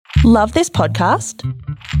Love this podcast?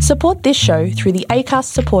 Support this show through the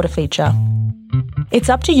Acast supporter feature. It's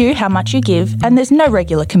up to you how much you give, and there's no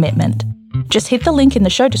regular commitment. Just hit the link in the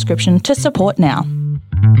show description to support now.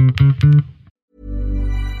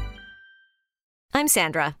 I'm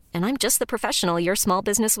Sandra, and I'm just the professional your small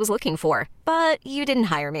business was looking for. But you didn't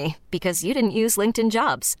hire me because you didn't use LinkedIn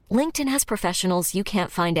Jobs. LinkedIn has professionals you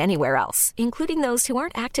can't find anywhere else, including those who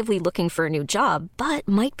aren't actively looking for a new job, but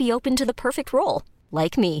might be open to the perfect role,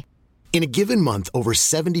 like me. In a given month, over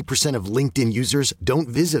 70% of LinkedIn users don't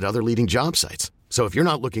visit other leading job sites. So if you're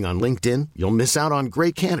not looking on LinkedIn, you'll miss out on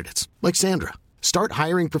great candidates like Sandra. Start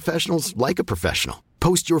hiring professionals like a professional.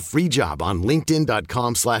 Post your free job on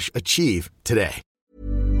linkedin.com/achieve today.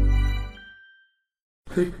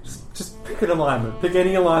 Just pick an alignment. Pick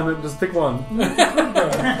any alignment, just pick one.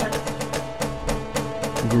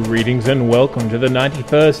 Greetings and welcome to the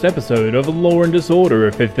 91st episode of Law and Disorder,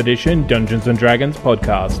 a 5th edition Dungeons & Dragons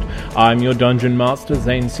podcast. I'm your Dungeon Master,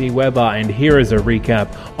 Zane C. Weber, and here is a recap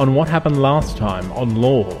on what happened last time on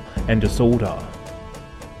Law and Disorder.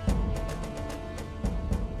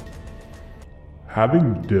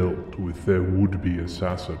 Having dealt with their would-be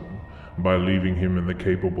assassin by leaving him in the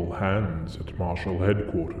capable hands at Marshal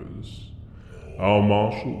headquarters, our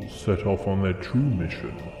marshals set off on their true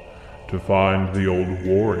mission to find the old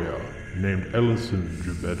warrior named Ellison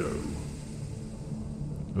Gebedo.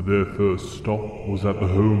 Their first stop was at the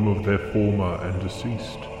home of their former and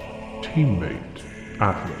deceased teammate,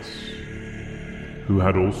 Atlas, who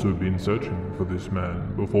had also been searching for this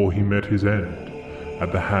man before he met his end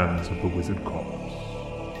at the hands of the Wizard Cops.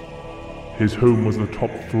 His home was the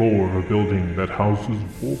top floor of a building that houses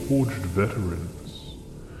Warforged veterans,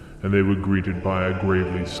 and they were greeted by a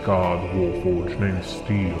gravely scarred Warforged named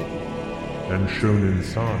Steel, and shown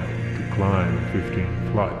inside to climb 15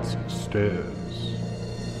 flights of stairs.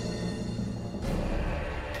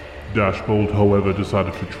 Dashbold, however,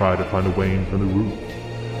 decided to try to find a way in from the roof,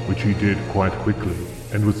 which he did quite quickly,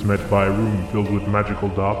 and was met by a room filled with magical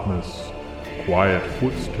darkness, quiet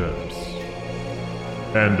footsteps,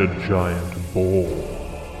 and a giant boar.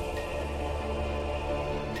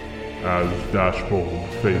 As Dashbold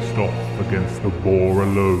faced off against the boar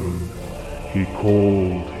alone, he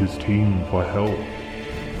called his team for help,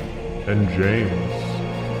 and James,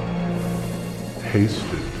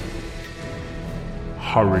 hasted,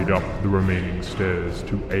 hurried up the remaining stairs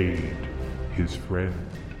to aid his friend.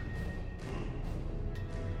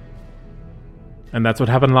 And that's what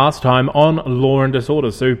happened last time on Law and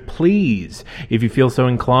Disorder. So please, if you feel so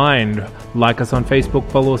inclined, like us on Facebook,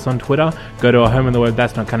 follow us on Twitter, go to our home on the web,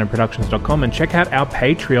 that'snotcanonproductions.com, and check out our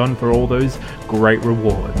Patreon for all those great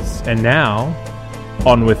rewards. And now,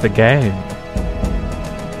 on with the game.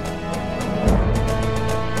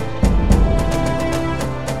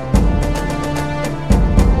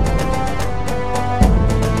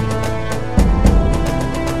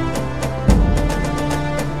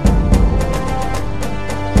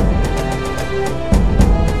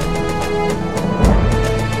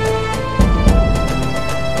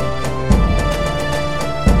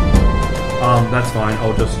 That's fine,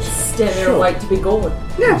 I'll just stand there and wait to be gone.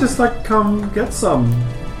 Yeah, just like come get some.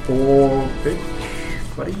 Or big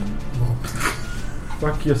buddy.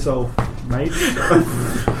 Fuck yourself, mate.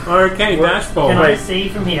 Okay, Dashbold. Can I see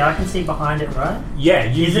from here? I can see behind it, right? Yeah,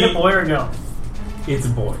 Is it a boy or a girl? It's a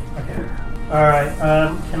boy. Okay. Alright,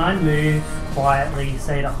 can I move quietly,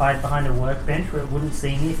 say to hide behind a workbench where it wouldn't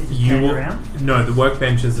see me if it just turned around? No, the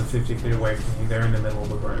workbenches are 50 feet away from you. They're in the middle of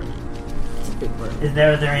the room.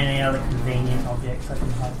 Are there any other convenient objects I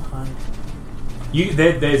can hide behind?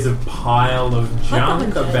 There's a pile of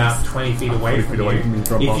junk about 20 feet away from you.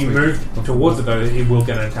 If you move towards it, though, it will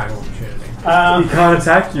get an attack opportunity. He can't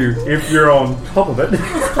attack you if you're on top of it.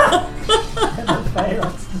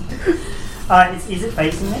 Is it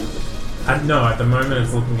facing me? No, at the moment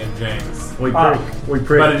it's looking at James. We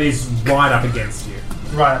prick. But it is right up against you.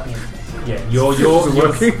 Right up against me. Yeah, you're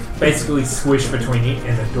basically squished between it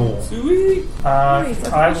and the door.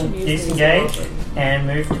 I will disengage and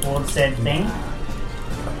move towards said thing. A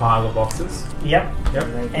pile of boxes. Yep.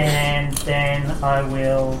 And then I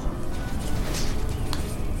will.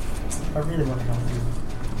 I really want to help you,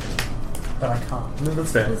 but I can't. No,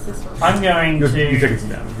 that's fair. I'm going to. You take it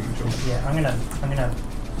down. Yeah, I'm gonna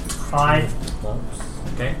hide.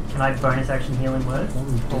 Okay. Can I bonus action healing word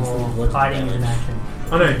or hiding is an action?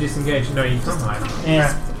 Oh no, disengage. No, you can't hide.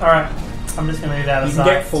 Yeah. All right. I'm just gonna move out of sight.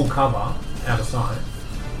 You can get full cover out of sight.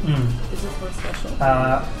 Is this one special?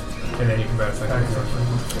 And then you can bonus action.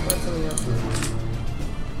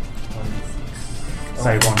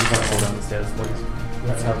 Say one. You gotta fall down the stairs, please.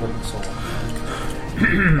 That's how it looks.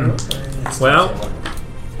 Well,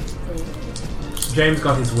 James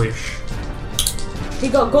got his wish. He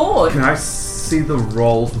got gored. Can I see the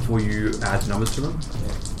rolls before you add numbers to them?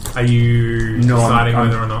 Are you deciding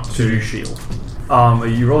whether or not to do shield? Are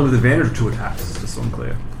you rolling with advantage or 2 attacks? Just so I'm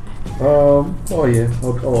clear. Oh yeah,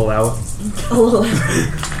 I'll allow it.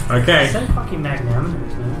 Okay. So fucking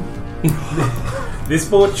magnanimous, man. This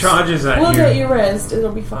board charges at We'll you. get you rest.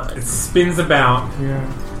 It'll be fine. It spins about. Yeah.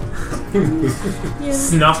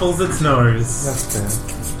 Snuffles its nose. That's fair.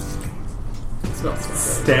 It's not so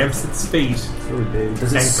Stamps its feet. It's really big. And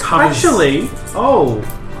covers. Actually,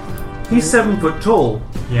 he's 7 foot tall.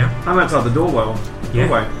 Yeah. I'm outside the doorway. Yeah.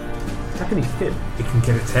 How can he fit? It can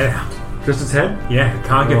get its head out. Just its head? Yeah, it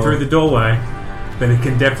can't get through the doorway, but it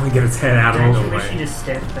can definitely get its head out of the She doorway. just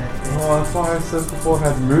stepped back. Oh, that's why I said before it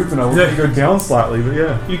had movement. I was going to go down slightly, but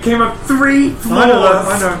yeah. You came up 3 floors.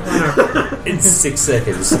 I know. In 6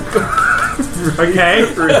 seconds. Okay.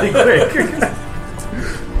 Really quick.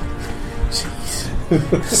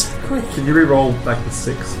 Can you re-roll back to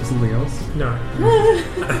 6 or something else? No.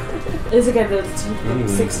 It's okay, the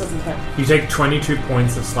 6 doesn't count. You take 22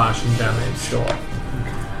 points of slashing damage. Sure.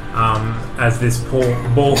 As this ball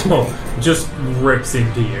just rips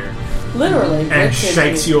into you. Literally. And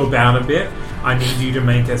shakes you about a bit. I need you to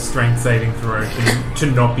make a strength saving throw to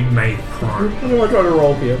not be made prone. What am I trying to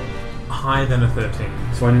roll here? Higher than a 13.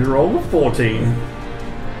 So I need to roll a 14.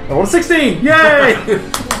 I want a 16! Yay!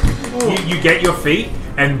 You get your feet,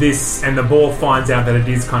 and the ball finds out that it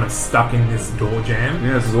is kind of stuck in this door jam.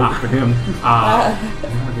 Yeah, this is awkward for him.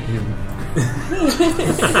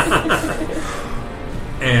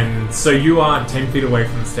 And so you are 10 feet away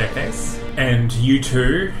from the staircase, and you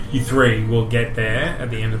three will get there at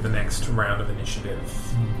the end of the next round of initiative.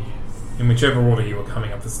 In whichever order you are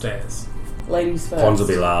coming up the stairs. Ladies first. Pons will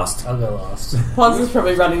be last. I'll go last. Pons is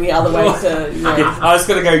probably running the other way to... Yeah, I was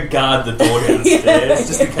going to go guard the door downstairs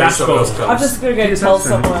just in case someone else comes. I'm just going to go Yes, tell that's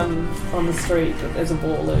fair. someone on the street that there's a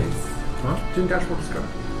ball loose. What? Didn't Dashboard just go?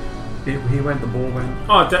 He went, the ball went.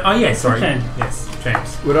 Oh yeah, sorry. James. Yes,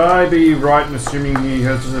 James. Would I be right in assuming he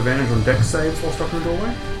has disadvantage on dex saves while stuck in the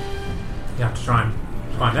doorway? You have to try and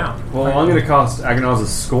find out. Well, I'm going to cast Agonizer's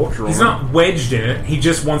Scorcher on He's him. not wedged in it, he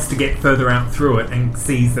just wants to get further out through it and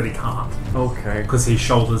sees that he can't. Okay. Because his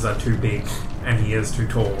shoulders are too big and he is too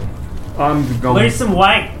tall. I'm going... Lose some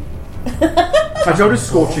weight. I told you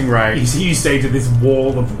Scorching Ray. You say to this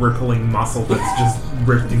wall of rippling muscle that's just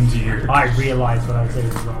ripped into you. I realise what I said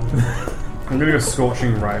is wrong. I'm going to go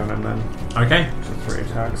Scorching Ray on him then. Okay. So 3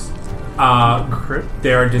 attacks. Crit.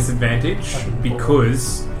 They're a disadvantage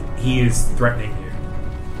because he is threatening you.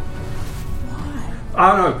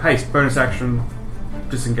 Oh no, haste, bonus action,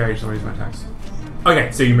 disengage, don't use my attacks. Okay,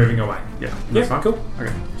 so you're moving away. Yeah, Yep, fine. cool.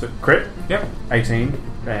 Okay, so crit, Yep. 18,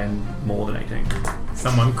 and more than 18.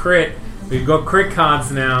 Someone crit. We've got crit cards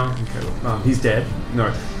now. Okay, well, he's dead.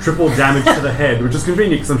 No, triple damage to the head, which is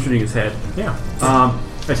convenient because I'm shooting his head. Yeah.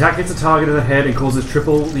 Attack hits a target in the head and causes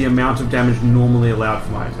triple the amount of damage normally allowed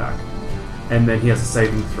for my attack. And then he has a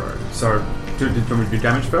saving throw. So, do you want me to do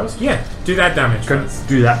damage first? Yeah, do that damage Can first.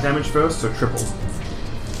 do that damage first, so triple.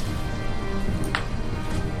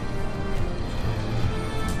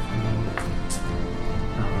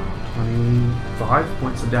 25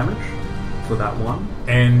 points of damage for that one.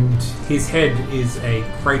 And his head is a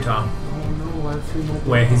crater Oh no, I have 3 more.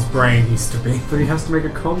 where his brain used to be. But he has to make a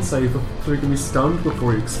con save so he can be stunned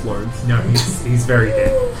before he explodes. No, he's very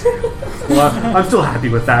dead. Well, I'm still happy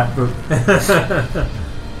with that, but...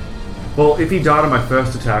 Well, if he died on my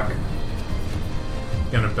first attack...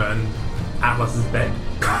 Gonna burn Atlas's bed.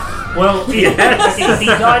 Well, if he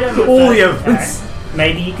died on your All first the evidence. attack,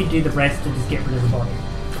 maybe you could do the rest to just get rid of the body.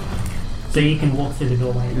 So you can walk through the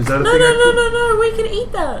doorway. Is that a No, thing? no, we can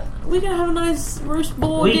eat that. We can have a nice roast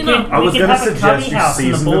boar We dinner. could, I was we could gonna have a suggest cubby you house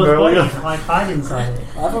in the season boar's them body earlier. and hide inside it.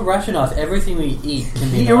 I have a ration knife. Everything we eat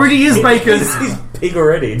can be. He already is bacon! He's big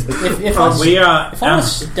already. If I if I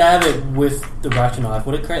stab it with the ration knife,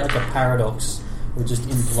 would it create like a paradox where it just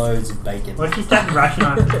implodes of bacon? What if you stab the ration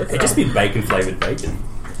knife? It'd just be bacon flavoured bacon.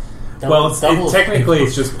 Well, technically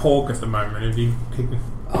it's just pork at the moment. If you pick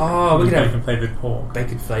Oh, we could have bacon flavoured pork.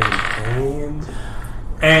 bacon flavoured ham.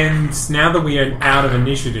 And now that we are out of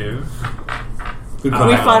initiative, We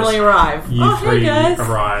finally arrive. you Oh, three hey guys.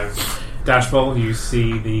 arrive. Dashball, you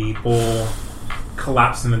see the ball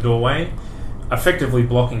collapse in the doorway, effectively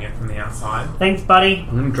blocking it from the outside. Thanks, buddy.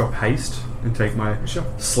 I'm going to drop haste and take my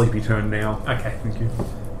sleepy turn now. Okay. Thank you.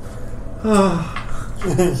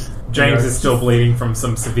 James is still bleeding from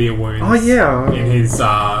some severe wounds. Oh, yeah. In his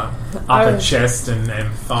upper chest and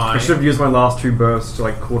thigh. I should have used my last 2 bursts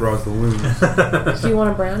to cauterize the wounds. Do you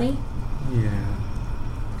want a brownie? Yeah.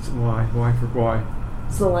 Why?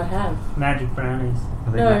 That's all I have. Magic brownies.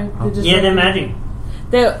 No, they're just they're magic.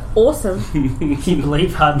 They're awesome. Can you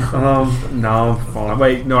believe hard enough? No, I'm fine.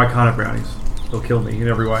 Wait, no, I can't have brownies. They'll kill me in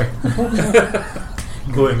every way.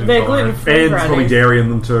 Gluten They're intolerant. gluten-free And probably dairy in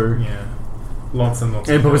them too. Yeah. Lots and lots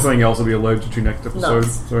And of probably milk. something else I'll be allergic to next episode.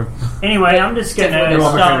 Nuts. So. Anyway, I'm just going to Definitely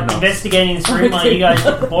start not. Nuts. investigating this room while you guys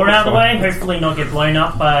get the board out of the way. Hopefully not get blown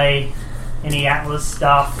up by any Atlas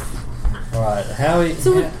stuff. Alright, how is...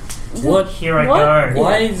 So what? Here I What? go.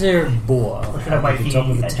 Why is there a boar Or should I wait at the for top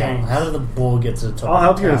you of the at tower? James? How did the boar get to the top I'll of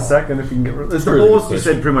help the you in tower? a second if you can get rid of this. The Really good boars, you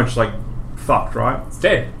question. said, pretty much like fucked, right? It's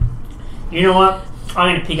dead. You know what?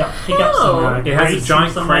 I'm going to pick up some It has a grease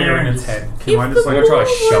giant from crater somewhere in and its head. Can I If just the I'm like going to try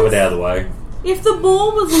to shove was- it out of the way. If the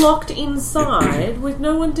ball was locked inside with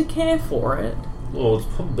no one to care for it, Well, it's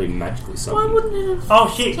probably magically why something. wouldn't it have...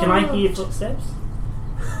 Oh shit, can I stopped? hear footsteps?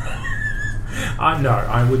 No,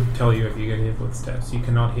 I would tell you if you could hear footsteps. You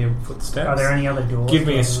cannot hear footsteps. Are there any other doors? Give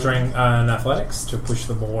me a string, an athletics to push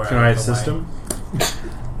the ball out. Can I of the assist way. him?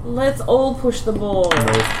 Let's all push the ball.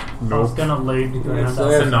 I was going to lube the ground It's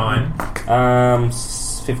up. a 9.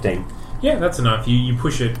 15. Yeah, that's enough. You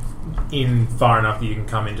push it in far enough that you can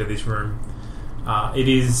come into this room. It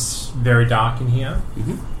is very dark in here.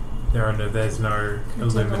 Mm-hmm. There's no Can I turn the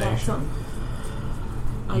lights illumination. on?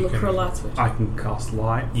 I You look can- for a light switch. I can cast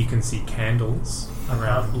light. You can see candles Cast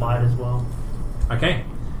around. light as well. Okay,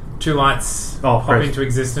 2 lights Oh, pop press- into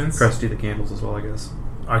existence. Press do the candles as well, I guess.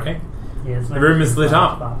 Okay. Yeah, there's no The room is lit light,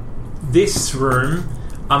 up. but- This room,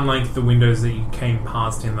 unlike the windows that you came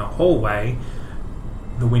past in the hallway,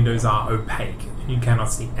 the windows are opaque and you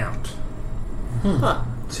cannot see out. Huh.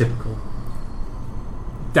 Typical.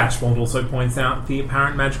 Dashboard also points out the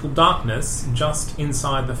apparent magical darkness just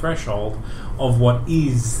inside the threshold of what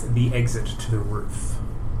is the exit to the roof.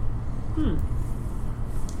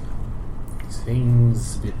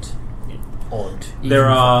 Seems a bit odd. There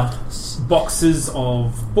even are for us. boxes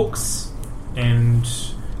of books and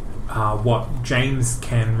what James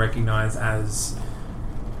can recognize as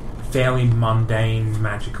fairly mundane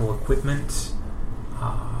magical equipment.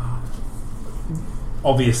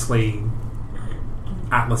 Obviously,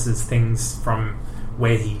 Atlas's things from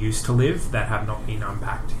where he used to live that have not been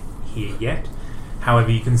unpacked here yet. However,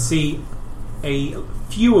 you can see a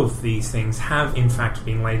few of these things have in fact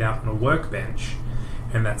been laid out on a workbench,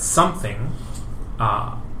 and that something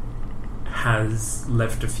has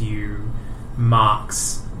left a few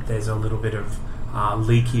marks. There's a little bit of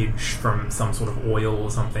leakage from some sort of oil or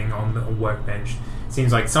something on the workbench.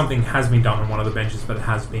 Seems like something has been done on one of the benches, but it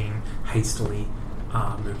has been hastily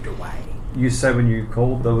moved away. You say when you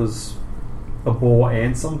called there was a boar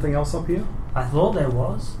and something else up here? I thought there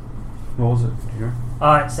was. What was it? Did you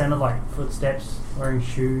know? It sounded like footsteps, wearing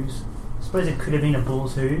shoes. I suppose it could have been a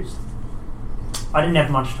bull's hooves. I didn't have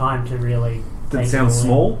much time to really... Did take it sound all in.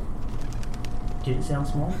 small? Did it sound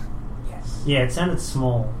small? Yes. Yeah, it sounded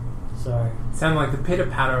small. So, Sound like the pitter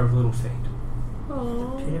patter of little feet.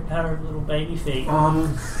 Aww. pitter patter of little baby feet.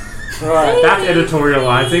 Right, that's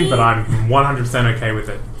editorializing, but I'm 100% okay with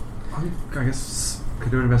it. I guess I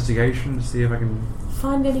could do an investigation to see if I can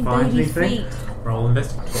Find any find baby anything. feet. Roll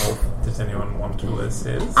investigate. 12. Does anyone want to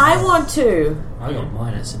assist? I want to. I got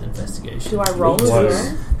minus in investigation. Do I roll What zero?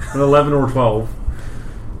 was- An 11 or a 12.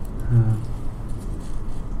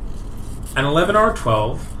 An 11 or a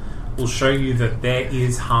 12 will show you that there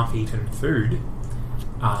is half-eaten food,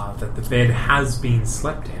 that the bed has been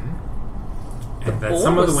slept in, and that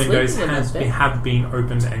some of the was windows sleeping in that bed. have been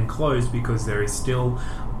opened and closed because there is still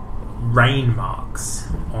rain marks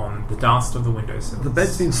on the dust of the windowsills. The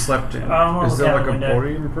bed's been slept in. I'll Is look there out like the a window.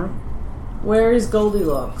 body imprint? Where is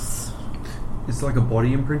Goldilocks? Is there like a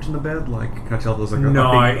body imprint in the bed? Like, can I tell there's like a, No,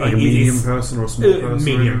 a, big, like a it medium is- person or a small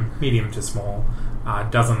person? medium to small.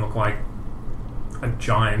 Doesn't look like a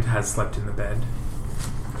giant has slept in the bed.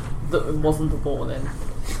 It wasn't before then.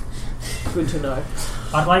 Good to know.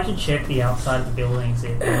 I'd like to check the outside of the building, see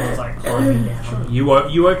if anyone's like climbing down.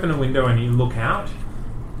 You open a window and you look out.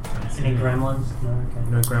 Any gremlins? No, okay.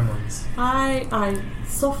 No gremlins. I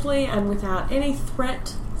softly and without any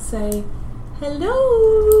threat say,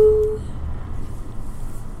 hello.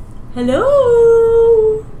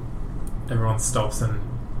 Hello. Everyone stops and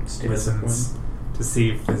listens to see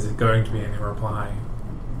if there's going to be any reply.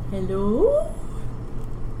 Hello.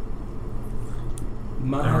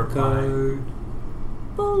 Marco.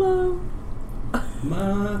 Bolo.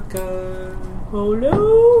 Marco.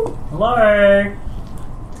 Hello. Hello?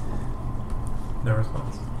 No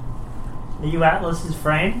response. Are you Atlas's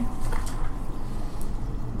friend?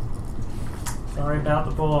 Sorry about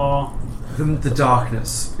the ball. The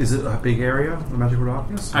darkness. Is it a big area? The magical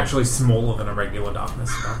darkness? Actually, smaller than a regular darkness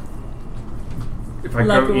spell. if I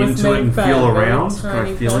go into it and feel around, can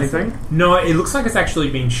I feel anything? No, it looks like it's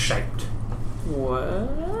actually been shaped.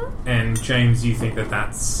 What? And James, you think that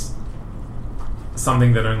that's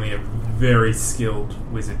something that only a very skilled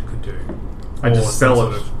wizard could do. I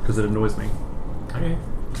dispel it because it annoys me. Okay.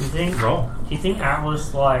 Do you think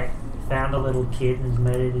Atlas found a little kid and has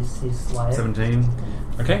made it his slave? 17.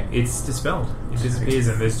 Okay, it's dispelled. It disappears,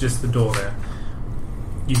 and there's just the door there.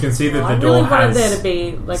 You can see that the I door really wanted has there to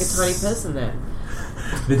be like a tiny person there.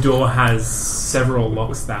 the door has several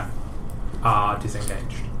locks that are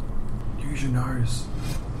disengaged. Use your nose.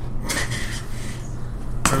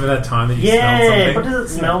 Remember that time that you smelled something? What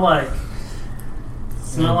does it smell like?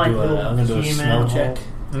 Smell like little I'm going to do a smell check.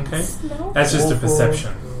 Okay. That's just a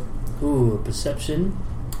perception. Ooh, perception.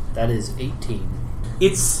 That is 18.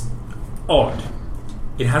 It's odd.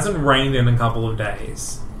 It hasn't rained in a couple of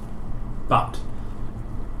days, but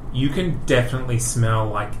you can definitely smell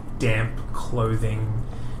like damp clothing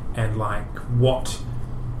and like what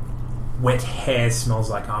wet hair smells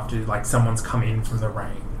like after like someone's come in from the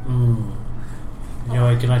rain. You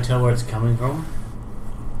know, can I tell where it's coming from?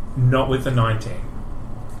 Not with the 19.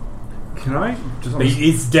 Can I? But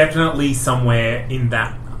it's definitely somewhere in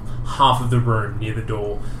that half of the room near the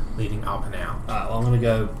door leading up and out. Alright, well, I'm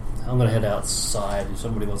going to head outside. If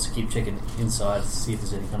somebody wants to keep checking inside to see if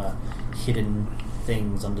there's any kind of hidden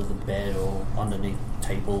things under the bed or underneath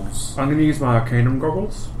tables. I'm going to use my Arcanum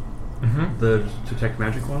goggles, Mm-hmm. the detect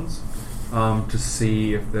magic ones, to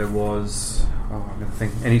see if there was, I'm going to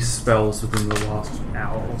think, any spells within the last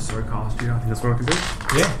hour or so cast you. I think that's what I can do.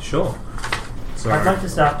 Yeah, sure. So I'd like to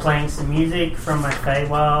start playing some music from my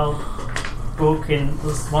Feywild book, and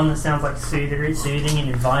this one that sounds like soothing and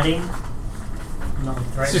inviting. Not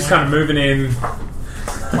threatening. It's just kind of moving in,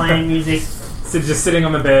 playing music. So just sitting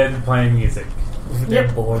on the bed playing music. They're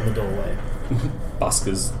bored in the doorway.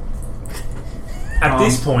 Buskers. At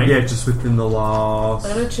this point, yeah, just within the last.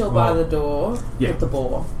 I'm gonna chill by the door with the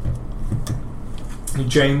boar.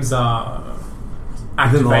 James last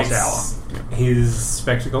activates his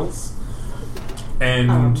spectacles,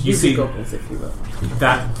 and you see goggles, if you will.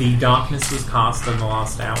 that the darkness was cast in the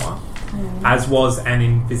last hour, as was an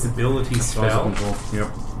invisibility spell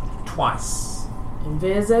twice.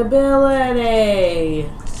 Invisibility.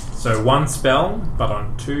 So one spell, but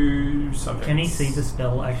on two subjects. Can he see the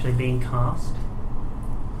spell actually being cast?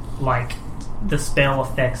 Like the spell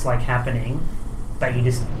effects happening, but you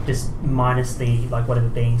just minus the whatever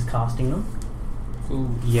being's casting them.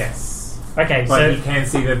 Ooh. Yes. Okay, but so you can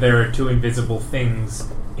see that there are two invisible things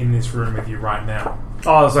in this room with you right now.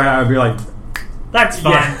 Oh, so I'd be like, that's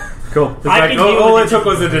fine. Yeah. Cool. It's like all it took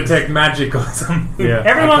was a detect magic or something. Yeah.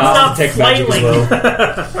 Everyone stop flailing.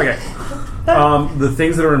 Okay. The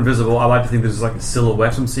things that are invisible, I like to think there's a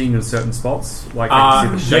silhouette I'm seeing in certain spots. I can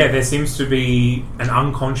see the shape. There seems to be an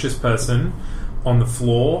unconscious person on the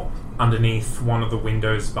floor underneath one of the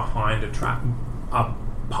windows behind a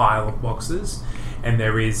pile of boxes, and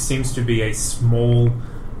there seems to be a small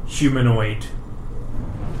humanoid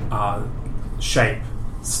shape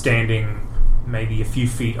standing maybe a few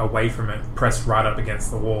feet away from it, pressed right up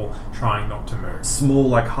against the wall, trying not to move.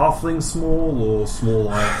 Small, halfling small, or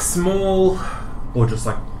small, small, or just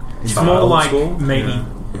small, small? maybe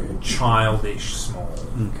childish small.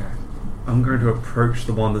 Okay. I'm going to approach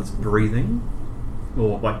the one that's breathing,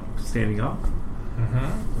 or standing up.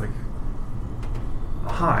 Mm-hmm.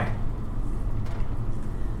 Hi.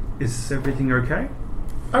 Is everything okay?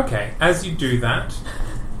 Okay. As you do that,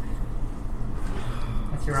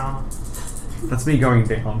 That's your armor. That's me going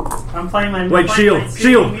down. I'm playing my. Wait, shield!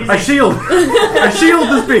 Shield! I shield! I shield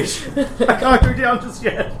this bitch! I can't go down just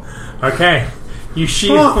yet. Okay. You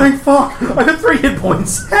shield. Oh, thank fuck! I got 3 hit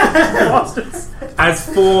points. Bastards. As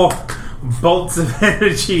 4 bolts of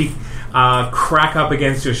energy crack up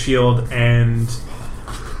against your shield, and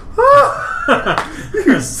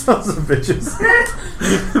you sons of bitches.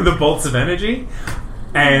 the bolts of energy,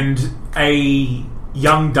 and a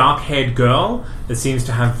young dark-haired girl that seems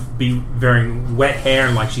to be wearing wet hair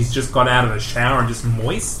and she's just got out of the shower and just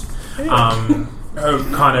moist,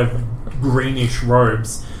 kind of greenish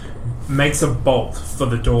robes, makes a bolt for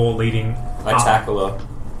the door leading I tackle her.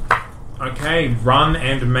 Okay, run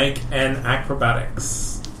and make an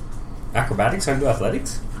acrobatics. Acrobatics? I can do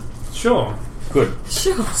athletics? Sure. Good.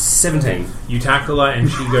 Sure. 17. You tackle her and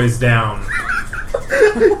she goes down.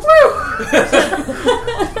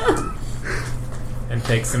 And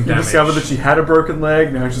takes some damage. You discover that she had a broken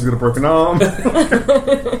leg, now she's got a broken arm. Me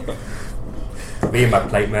and my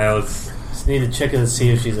plate mails. Just need to check her to see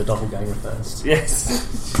if she's a doppelganger first. Yes.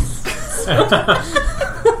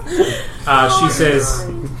 She says,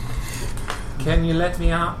 "Can you let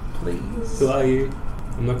me up?" please. Who are you?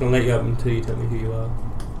 I'm not going to let you up until you tell me who you are.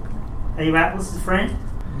 Are you Atlas's friend?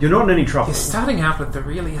 You're not in any trouble. You're starting out with the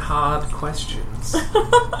really hard questions.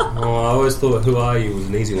 Oh, I always thought who are you was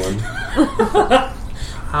an easy one.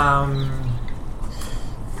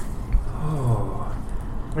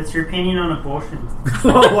 What's your opinion on abortion?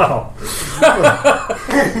 Oh, wow.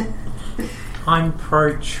 I'm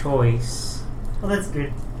pro-choice. Well, that's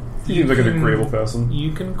good. You seem like an agreeable person.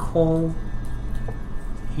 You can call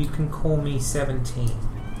me 17.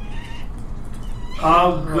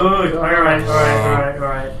 Oh, good.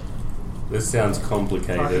 Alright. This sounds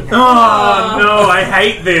complicated. Oh no, I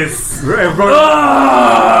hate this.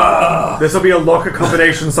 This will be a locker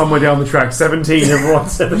combination somewhere down the track. 17,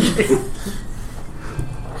 everyone's 17.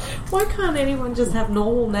 Why can't anyone just have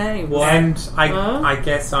normal names? Well, and I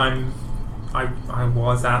guess I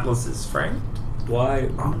was Atlas's friend. Why?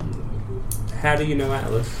 How do you know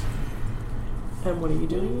Atlas? And what are you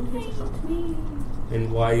doing in his company?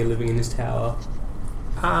 And why are you living in his tower?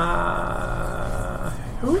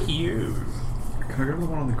 Who are you? Can I go to the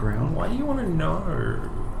one on the ground? Why do you want to know? Are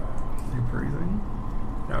you breathing?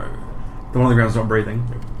 No. The one on the ground's not breathing.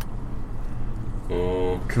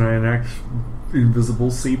 Can I enact invisible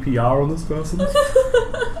CPR on this person?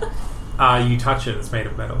 You touch it, it's made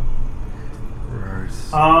of metal. Gross.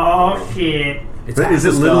 Oh, shit. It's But is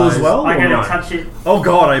it little as well? I'm or gonna not? touch it. Oh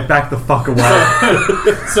god, I backed the fuck away.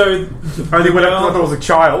 So Only when I thought I was a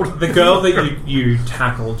child. the girl that you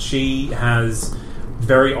tackled, she has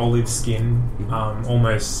very olive skin,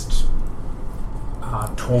 almost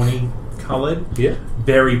tawny coloured,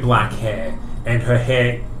 very black hair, and her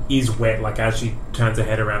hair is wet. Like as she turns her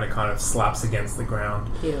head around, it kind of slaps against the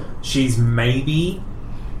ground. Ew. She's maybe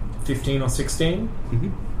 15 or 16.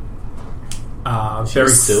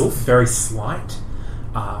 Very slight.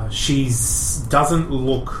 She's doesn't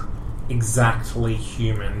look exactly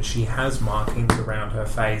human. She has markings around her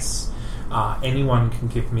face. Anyone can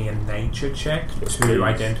give me a nature check to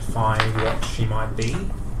identify what she might be.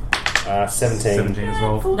 17. 17 as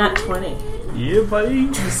well. Nat 20. Yeah, buddy.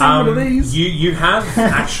 You see one of these? You have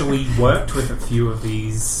actually worked with a few of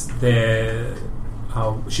these.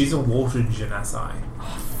 She's a water genasi.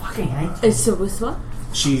 Fucking hate. So with what?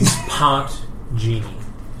 She's part genie.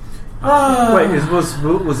 Wait, was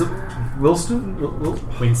it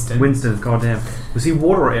Wilston? Winston. Winston, goddamn. Was he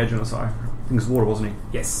water or air genocide? I think it was water, wasn't he?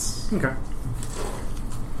 Yes. Okay.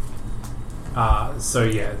 So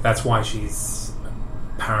yeah, that's why she's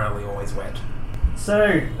apparently always wet. So,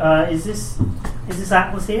 is this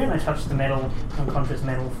Atlas here? And I touch the unconscious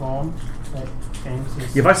metal form that James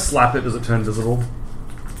is... If I slap it, does it turn visible?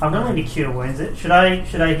 I'm going to cure wounds it. Should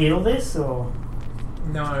I heal this or?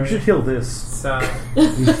 No. You should heal this.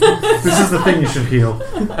 This is the thing you should heal.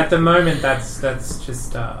 At the moment, that's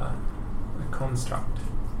just a construct.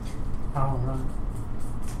 Oh, right.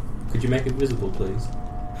 Could you make it visible, please?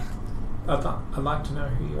 I'd like to know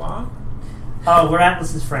who you are. Oh, we're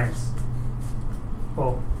Atlas's friends.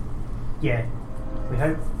 Well, yeah. We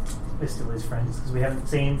hope we're still his friends because we haven't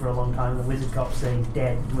seen him for a long time. The wizard cop said he's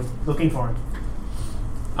dead. We're looking for him.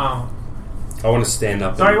 I want to stand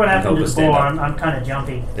up. Sorry, what and happened help her before? stand up. I'm kind of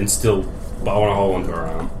jumpy. And still, but I want to hold on to her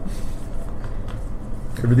arm.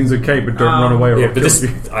 Everything's okay, but don't run away or yeah, I'll but kill this,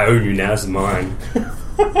 you. I own you now. This is mine.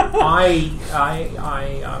 I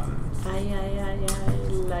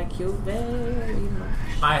like you very much.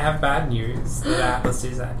 I have bad news. That Atlas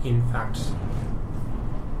is, in fact,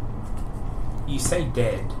 you say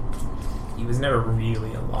dead. He was never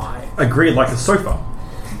really alive. Agreed, like a sofa.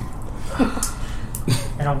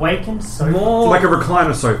 An awakened sofa. Like a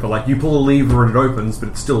recliner sofa. Like you pull a lever and it opens, but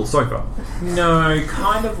it's still a sofa. No,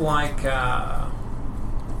 kind of like,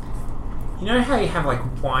 you know how you have like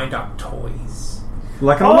wind-up toys?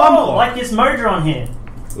 Like an alarm clock. Like this Modron here.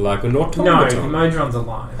 Like an automaton. No, the Modron's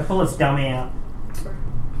alive. I pull its dummy out.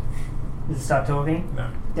 Does it start talking? No.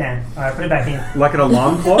 Damn. Alright, put it back in. Like an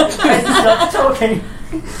alarm clock? It starts talking.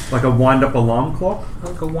 Like a wind-up alarm clock?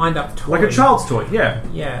 Like a wind-up toy. Like a child's toy, yeah.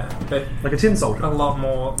 Yeah, but like a tin soldier. A lot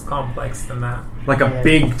more complex than that. Like a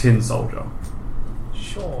big tin soldier.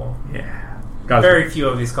 Sure. Yeah. Guys, very few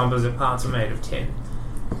of these composite parts are made of tin.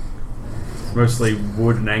 Mostly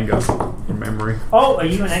wood and anger from memory. Oh, are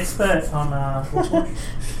you an expert on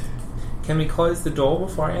Can we close the door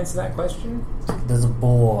before I answer that question? There's a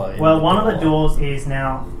boy. Well, one of the doors is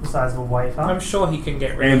now the size of a wafer. I'm sure he can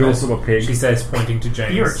get rid And of it. also a pig. She says, pointing to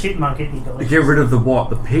James. You're a chipmunk, isn't you, delicious? Get rid of the what?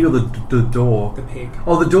 The pig or the door? The pig.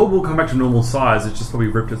 Oh, the door will come back to normal size. It's just probably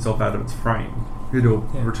ripped itself out of its frame. It'll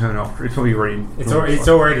return up. It's probably already... It's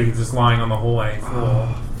already just lying on the hallway floor.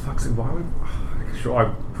 Oh, fuck's it. Why would... Sure,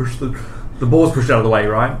 I pushed the... The ball's pushed out of the way,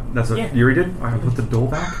 right? That's what Yuri did? I put the door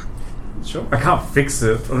back? Sure. I can't fix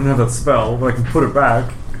it. I don't have that spell, but I can put it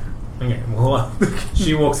back. Okay, well,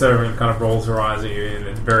 she walks over and kind of rolls her eyes at you in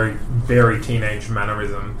a very, very teenage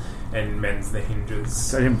mannerism and mends the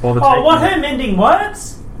hinges. I didn't bother Oh, taking what? it. Her mending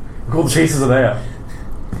works? All the pieces are there.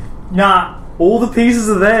 Nah. All the pieces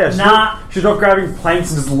are there. Nah. She's not grabbing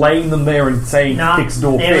planks and just laying them there and saying, fix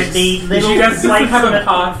door, there fix. would be little She doesn't flakes have of a it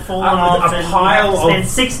pile- fallen a off, and pile you have to spend of-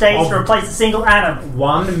 6 days to of- replace a single atom.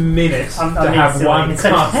 1 minute I'm to being have silly. one It's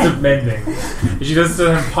cast okay. of mending. She just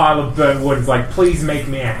doesn't have a pile of burnt wood. It's like, please make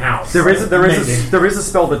me a house. There is Mending. a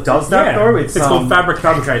spell that does that Yeah, though. it's called Fabricate.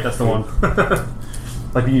 Fabricate. That's the one.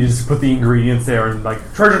 Like you just put the ingredients there and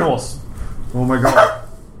like Trojan horse. Oh my god,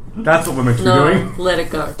 that's what we're meant to be doing. No, let it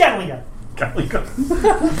go. Definitely go.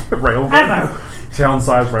 Railgun. Ammo.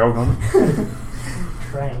 Town-sized railgun.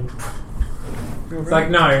 Train. It's like,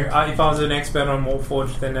 no, if I was an expert on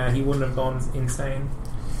Warforged, then he wouldn't have gone insane.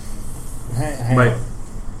 Hang Wait.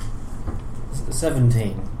 on.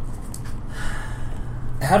 17.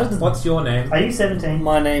 How did the... What's your name? Are you 17?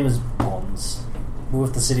 My name is Bonds. We're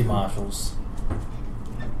with the city marshals.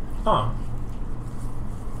 Oh.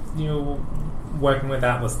 You're working with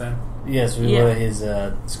Atlas then? Yes, we Yeah. were his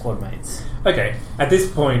squad mates. Okay, at this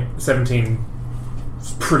point, 17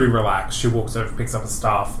 is pretty relaxed. She walks over, picks up a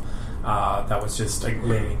staff that was just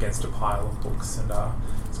leaning against a pile of books and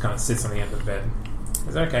just kind of sits on the end of the bed.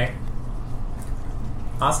 It's okay.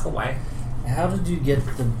 Ask away. How did you get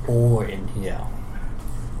the boar in here?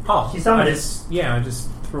 Oh, She summoned I it. just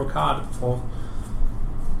threw a card at the floor.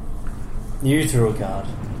 You threw a card.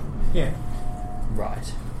 Yeah.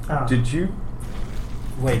 Right. Oh. Did you?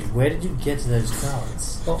 Wait, where did you get those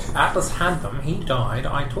cards? Well, Atlas had them. He died.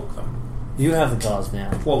 I took them. You have the cards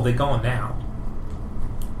now. Well, they're gone now.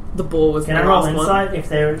 The ball was Can the I roll last insight one. if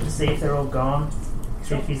they're to see if they're all gone?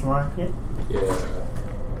 See if he's lying. Yeah. Yeah.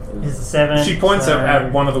 Is the 7? She points so-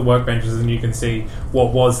 at one of the workbenches, and you can see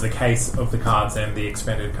what was the case of the cards and the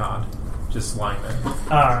expended card just lying there.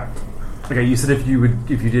 Alright. Okay, you said if you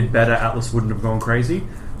did better, Atlas wouldn't have gone crazy.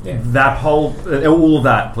 Yeah. That whole, all of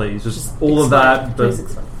that, please, just all of that. Please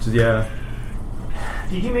explain. Yeah.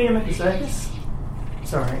 Did you meet him at the circus?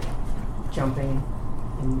 Sorry. Jumping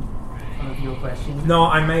in front of your question. No,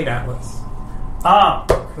 I made Atlas. Ah,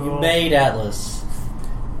 cool. You made Atlas,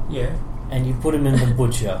 Yeah. and you put him in the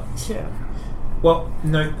butcher. Yeah. Well,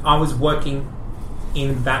 no, I was working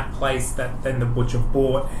in that place that then the butcher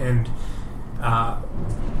bought and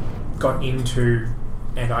got into,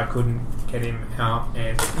 and I couldn't get him out.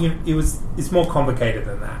 And it's more complicated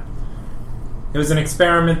than that. It was an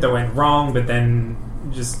experiment that went wrong, but then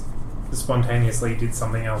just spontaneously did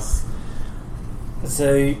something else.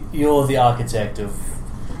 So you're the architect of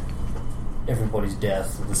everybody's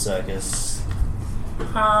death at the circus.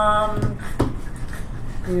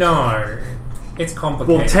 No, it's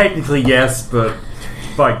complicated. Well, technically yes, but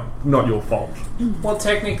like not your fault. Well,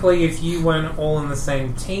 technically, if you weren't all in the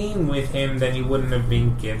same team with him, then you wouldn't have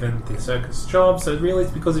been given the circus job. So really,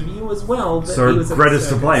 it's because of you as well that he So was at the Greta's to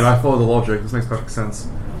circus. blame. I follow the logic. This makes perfect sense.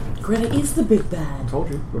 Greta is the big bad. Told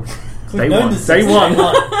you. We've Day known one. this Day since one.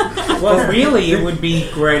 Well, really, it would be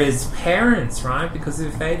Greta's parents, right? Because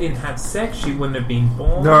if they didn't have sex, she wouldn't have been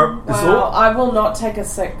born. No, it's Wow, all. I will not take a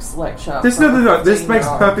sex lecture. This from no. a This makes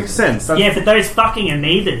 15-year-old. perfect sense. That's, Yeah, but those fucking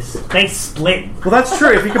amoebas, they split. well, that's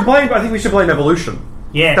true. If you can blame, I think we should blame evolution.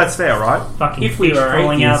 Yeah. That's fair, right? fucking If we fish were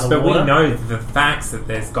crawling out atheists, of the but water. we know the facts that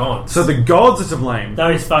there's gods. So the gods are to blame.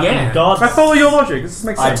 Those fucking Yeah. gods. I follow your logic. This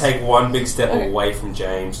makes I sense. take one big step away from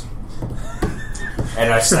James.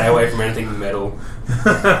 And I stay away from anything metal.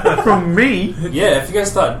 From me, Yeah, if you're going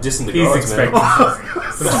to start dissing the He's gods, man.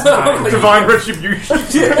 expecting divine retribution.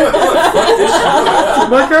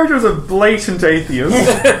 My character is a blatant atheist.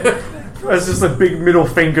 That's just a big middle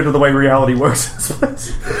finger to the way reality works.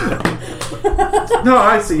 No,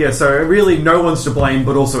 I see. Yeah, so really, no one's to blame,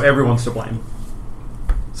 but also everyone's to blame.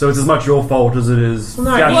 So it's as much your fault as it is.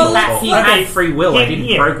 No, Jasper's he fault. had free will. I Yeah, didn't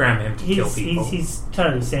yeah. program him to kill people. He's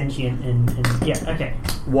totally sentient and yeah, okay.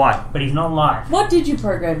 Why? But he's not alive. What did you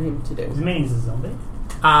program him to His do? meaning he's a zombie.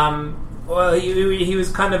 Well, he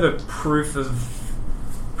was kind of a proof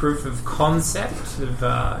of concept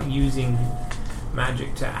of using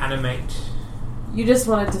magic to animate. You just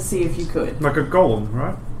wanted to see if you could. Like a golem,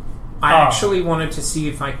 right? I Oh. actually wanted to see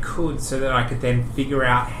if I could, so that I could then figure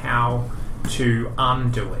out how to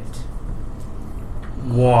undo it.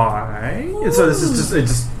 Why? And so this is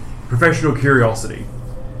just professional curiosity.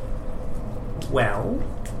 Well,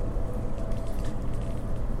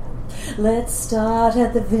 Let's start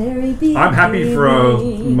at the very beginning. I'm happy for a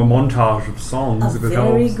montage of songs if it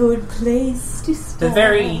very helps. good place to start.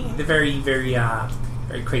 the very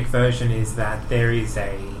quick version is that there is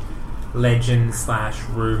a legend /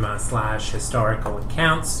 rumor / historical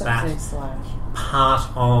accounts that part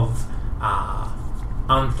of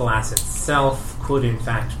Unthalas itself could in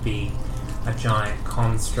fact be a giant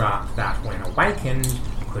construct that, when awakened,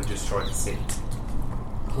 could destroy the city.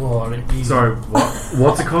 Sorry,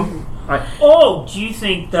 what's a Oh, do you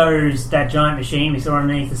think that giant machine we saw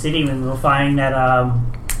underneath the city when we were fighting that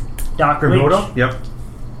Dark Grim Witch? Order? Yep.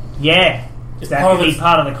 Yeah. That could be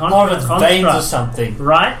part of the Part of its construct. veins or something.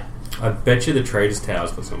 Right? I bet you the Traders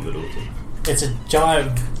Tower's got something to do with it. It's a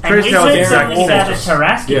giant... And we Tower's said exactly something about a what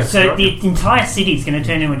Tarrasque. Yeah, so right. the entire city's going to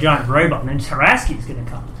turn into a giant robot, and then Tarrasque's going to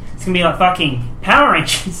come. It's going to be like fucking Power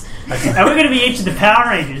Rangers. And we're going to be each of the Power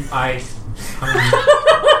Rangers.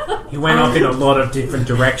 He went off in a lot of different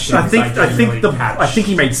directions. I think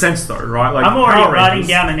he made sense though, right? Like I'm already Power writing Rangers.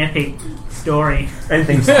 down an epic story. And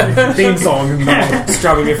theme song.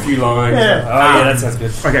 Strumming a few lines. Yeah. Oh, yeah, that sounds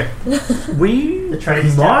good. Okay. We The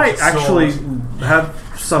Traders might Tower's actually sword.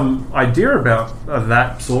 have some idea about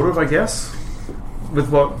that, sort of, I guess. With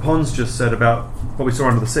what Pons just said about what we saw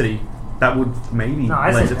under the city. That would maybe No,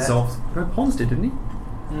 I lend said that. itself... No, Pons did, didn't he?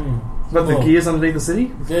 Mm. About the Well, gears underneath the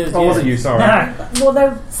city? there's- Oh, was yeah. it you? Sorry. No. Well,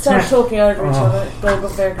 they started talking over each Oh. other. It all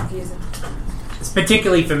got very confusing. It's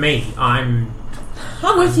particularly for me. I'm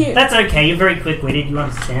with you. That's okay, you're very quick-witted, you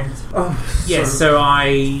understand. Yes, so I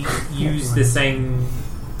use the same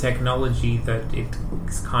technology that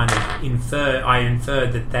it's kind of I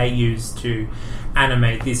inferred that they used to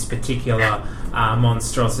animate this particular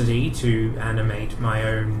monstrosity, to animate my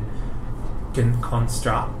own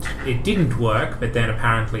construct. It didn't work, but then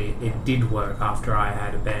apparently it did work after I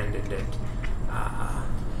had abandoned it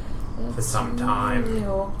for some time. Really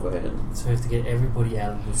awkward. So we have to get everybody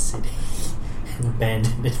out of the city and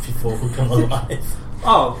abandon it before we come alive.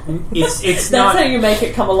 Oh, it's That's not. how you make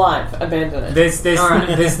it come alive. Abandon it. There's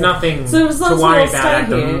Alright. there's nothing So as long to as worry we all about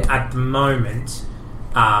stay here. at the moment.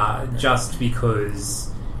 Just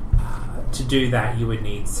because to do that you would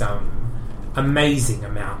need some amazing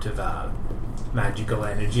amount of magical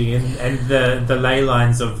energy, and the ley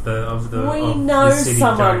lines of the We of know the city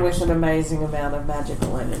someone don't. with an amazing amount of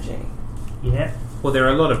magical energy. Yeah. Well, there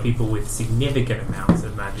are a lot of people with significant amounts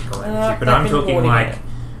of magical energy, but they've I'm been talking hoarding like it.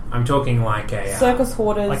 I'm talking like a Circus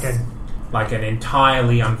hoarders. like an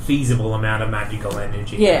entirely unfeasible amount of magical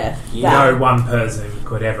energy. Yeah, no that. one person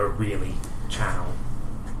could ever really channel.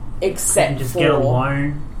 Except just for get a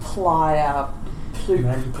loan. Playa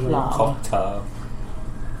Ploop Club. Cocktail.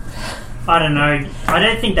 I don't know. I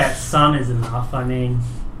don't think that sun is enough. I mean,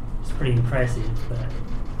 it's pretty impressive, but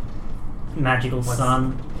magical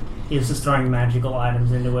sun. He was just throwing magical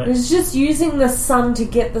items into It it. was just using the sun to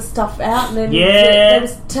get the stuff out, and then Yeah. it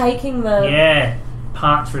was taking the Yeah,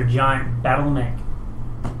 parts for a giant battle mech.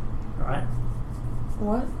 Right?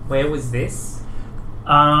 what? Where was this?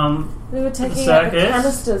 They were taking out the circus?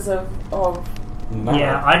 canisters of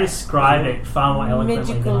Yeah, I describe it far more eloquently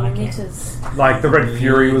magical than I can. emitters. Like the Red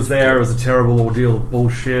Fury was there. It was a terrible ordeal of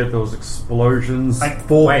bullshit. There was explosions. Like,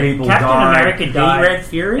 4 people Captain died. America died, Red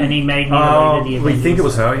Fury? and he made me Oh, the we Avengers. think it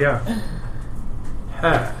was her. Yeah,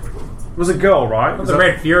 Her. it was a girl, right? Well, the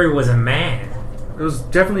Red Fury was a man. It was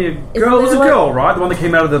definitely a girl. It was a girl, right? The one that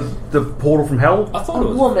came out of the portal from hell. I thought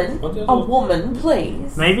A woman,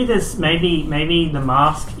 please. Maybe maybe the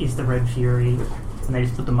mask is the Red Fury, and they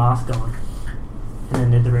just put the mask on, and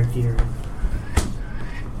then they're the Red Fury.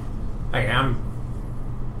 Okay, I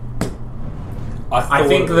I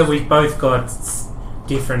think that we've both got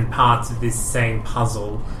different parts of this same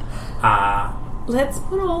puzzle. Let's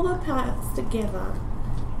put all the parts together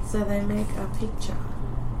so they make a picture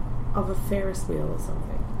of a Ferris wheel or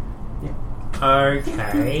something.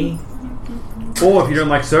 Okay. Or if you don't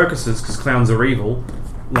like circuses because clowns are evil,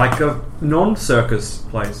 like a non-circus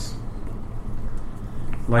place,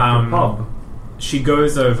 like a pub. She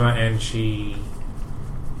goes over and she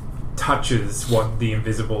touches what the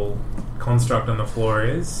invisible construct on the floor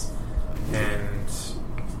is, and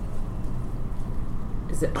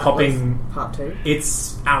Is it popping. Atlas Part 2?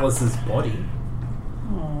 It's Alice's body,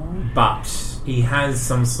 but he has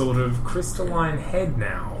some sort of crystalline head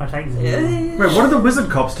now. I take Wait, what did the wizard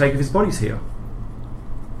cops take if his body's here?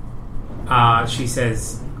 She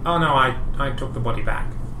says, "Oh no, I took the body back."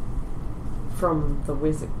 From the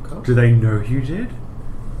wizard cop. Do they know you did?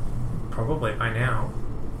 Probably by now.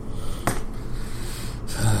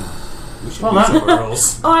 Well,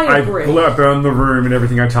 I agree. I burned the room and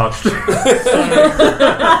everything I touched.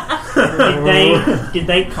 Did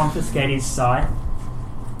they confiscate his sight?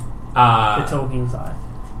 The talking sight.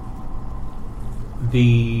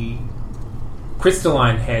 The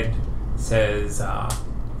crystalline head says,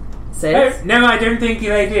 says. Oh, no, I don't think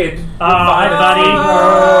they did. Hi, buddy.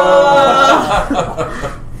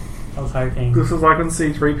 I was hoping. This is like when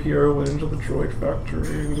C-3PO went into the droid factory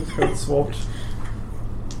and his head swapped.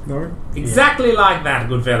 No? Exactly like that,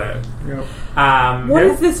 good fellow. Yep. What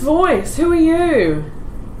is this voice? Who are you?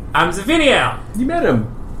 I'm Zaviniel. You met him.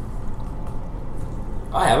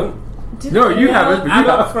 I haven't. No, you haven't, but I'm you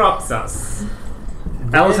have. Aphroxos.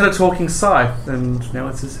 Alice had a talking scythe, and now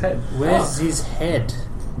it's his head. Where's his head?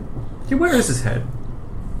 Yeah, where is his head?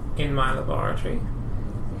 In my laboratory.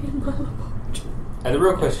 And the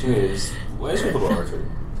real question is, where's your laboratory?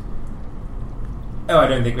 Oh, I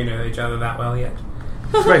don't think we know each other that well yet.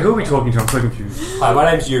 Wait, who are we talking to? I'm so confused. Hi,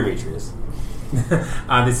 my name's Eurymetrius.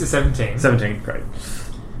 This is 17. 17, great.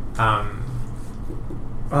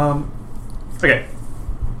 Okay.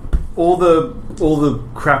 All the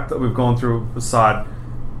crap that we've gone through aside,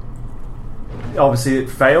 obviously it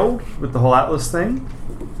failed with the whole Atlas thing.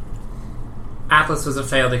 Atlas was a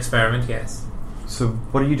failed experiment, yes. So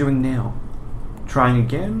what are you doing now? Trying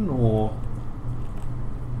again, or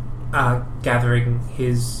gathering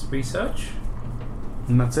his research?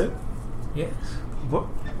 and that's it? Yes. What?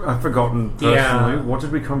 I've forgotten personally. What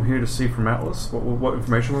did we come here to see from Atlas? What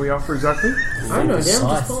information were we after exactly? I don't know. I'm just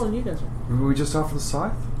Scythe. following you guys. Were we just after the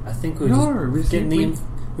scythe? I think we No, were we just getting we-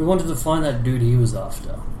 we wanted to find that dude he was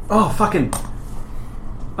after. Oh, fucking...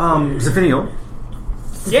 Zaviniel,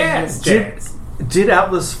 Yes, James. did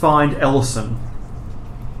Atlas find Ellison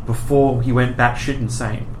before he went batshit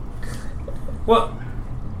insane? Well,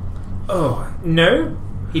 no,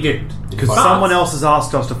 he didn't. Because But someone else has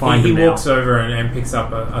asked us to find he him now. walks over and picks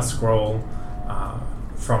up a scroll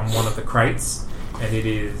from one of the crates, and it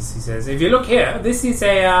is, he says, if you look here, this is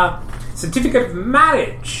a certificate of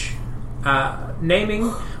marriage naming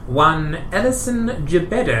one Ellison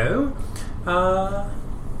Gebedo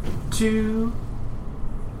to...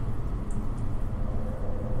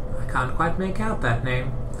 I can't quite make out that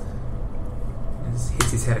name. It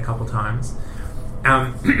hits his head a couple times.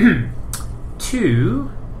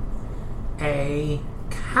 To a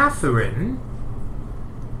Catherine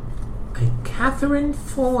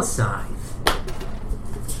Forsyth. I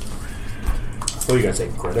thought you were going to say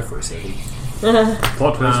Greta for a second.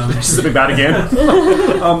 Plot twist. She's a big bad again.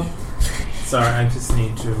 Sorry, I just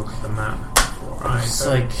need to look at the map. It's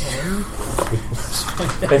like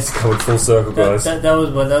It's coming full circle, guys. that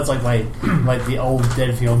was like my the old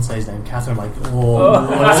dead fiance's name, Catherine. Like, Oh,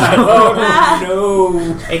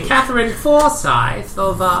 no. A Catherine Forsyth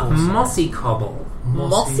of Mossy Cobble.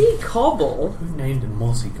 Mossy Cobble? Who named it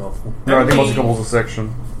Mossy Cobble? No, I think Mossy Cobble's a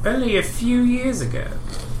section. Only a few years ago.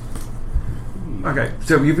 Okay,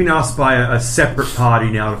 so you've been asked by a separate party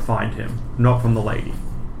now to find him, not from the lady.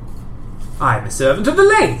 I'm a servant of the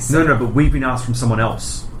ladies. No, but we've been asked from someone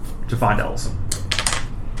else to find Ellison.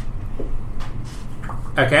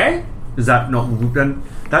 Okay, Is that not...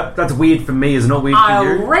 That's weird for me. Is it not weird for I'll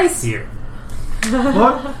you? race you.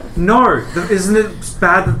 What? No. Isn't it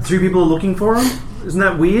bad that two people are looking for him? Isn't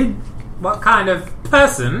that weird? What kind of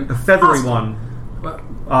person? A feathery Ask- one.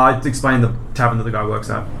 Well, Explain the tavern that the guy works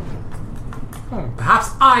at. perhaps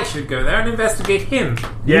I should go there and investigate him.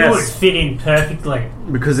 You would Yes, fit in perfectly.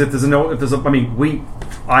 because I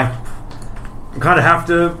kind of have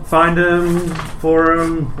to find him for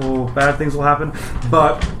him, or bad things will happen.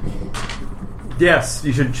 But yes,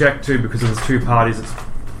 you should check too, because if there's two parties, it's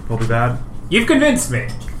probably bad. You've convinced me.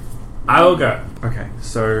 I will go. Okay,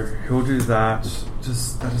 so he'll do that.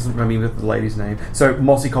 Just that doesn't remind me with the lady's name. So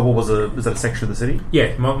Mossy Cobble is that a section of the city?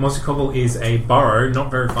 Yeah, Mossy Cobble is a borough not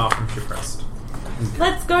very far from Shipwrest.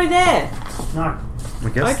 Let's go there. No. I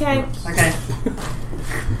guess. Okay. Okay.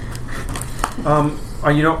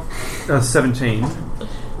 Are you not 17?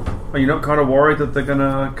 Are you not kind of worried that they're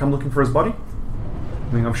gonna come looking for his body?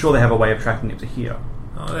 I mean, I'm sure they have a way of tracking it to here.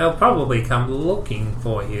 Oh, they'll probably come looking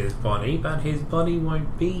for his body, but his body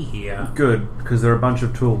won't be here. Good, because there are a bunch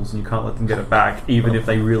of tools, and you can't let them get it back, even if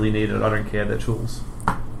they really need it. I don't care. They're tools.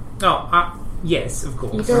 Oh, yes, of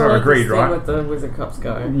course. You gotta let agreed, us see right? where the wizard cops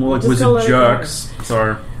go. More like Just wizard gotta let it go. jerks.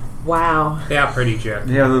 So Wow. They are pretty jerk.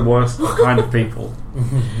 yeah, they're the worst kind of people.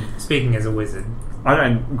 Speaking as a wizard. I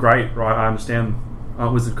don't. Great, right? I understand.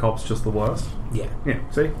 Aren't wizard cops just the worst? Yeah, Yeah.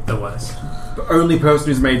 See, the worst. the only person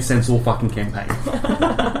who's made sense all fucking campaign.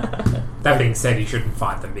 That being said, you shouldn't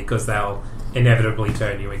fight them because they'll inevitably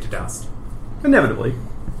turn you into dust. Inevitably,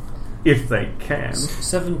 if they can.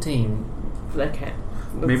 17. They can.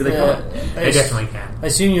 Maybe they can't. They definitely can. I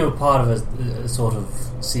assume you're part of a sort of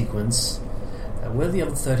sequence. Where are the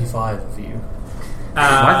other 35 of you?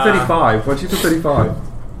 Why 35? Why'd you do 35?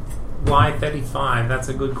 Why 35? That's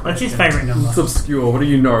a good question. That's his favourite number. It's obscure. What do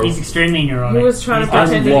you know? He's extremely neurotic. He was trying to He's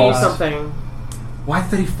pretend to do lost. something. Why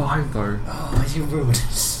 35 though? Oh, you ruined it.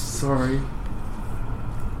 Sorry.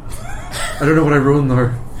 I don't know what I ruined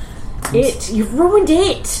though. You've ruined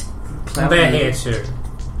it. They're here too.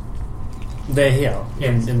 They're here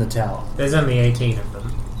in the tower. There's only 18 of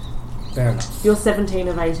them. Fair enough. You're 17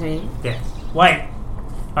 of 18. Yes. Wait.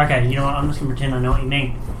 Okay, you know what? I'm just going to pretend I know what you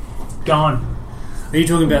mean. Go on. Are you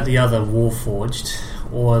talking about the other Warforged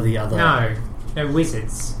or the other No,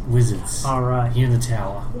 wizards. wizards? Alright. Here in the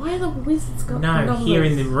tower. Why are the wizards got No, numbers? here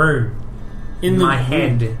in the room. In my the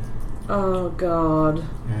head. Oh, God.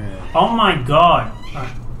 Oh my god.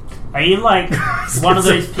 Are you like one of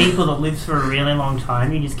those people that lives for a really long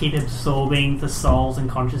time? You just keep absorbing the souls and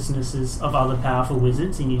consciousnesses of other powerful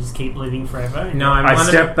wizards and you just keep living forever? No, I'm I one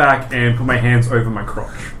step back and put my hands over my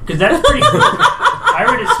crotch. Because that's pretty cool. I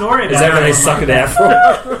read a story about Is that where they someone suck like it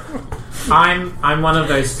that. out from? I'm one of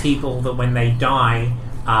those people that when they die,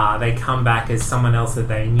 they come back as someone else that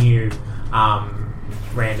they knew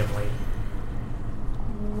randomly.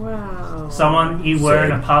 Wow. Someone you were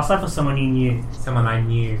in a past life or someone you knew? Someone I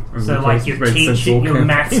knew. So like your teacher, your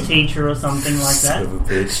maths teacher or something like Son that? of a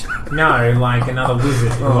bitch. No, like another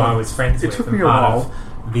wizard who I was friends It with. took and me a part while.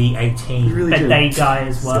 of the 18. You really But did. they die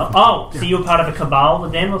as well. Oh, so you were part of a cabal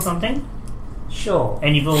with them or something? Sure.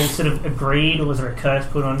 And you've all sort of agreed, or was there a curse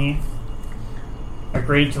put on you?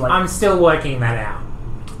 Agreed to like... I'm still working that out.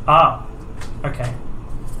 Ah, okay.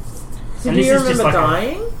 So And do this you is just remember like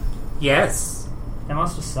dying? Yes. That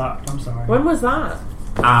must have sucked, I'm sorry. When was that?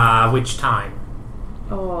 Which time?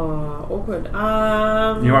 Oh, awkward.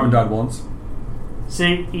 You haven't died once. So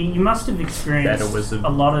you must have experienced Better wizard. a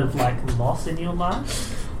lot of like loss in your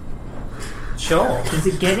life. Sure. Does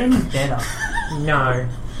it get any better? No.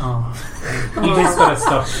 Oh, You just gotta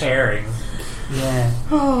stop caring. yeah.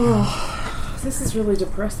 Oh, this is really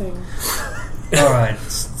depressing. Alright,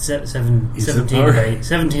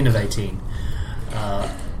 17 of 18.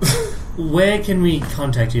 Where can we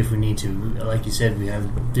contact you if we need to? Like you said, we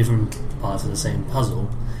have different parts of the same puzzle,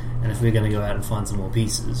 and if we're going to go out and find some more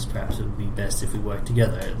pieces, perhaps it would be best if we work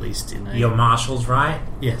together, at least in a... Your marshal's right.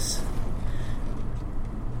 Yes,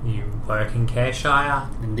 You work in Careshire.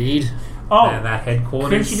 indeed. Oh, That headquarters.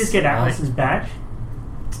 couldn't you just get Atlas's badge?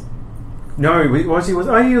 No, he was with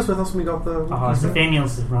us when we got the... Oh,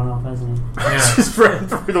 Nathaniel's just run off, hasn't he? Yeah. Just ran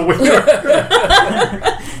through the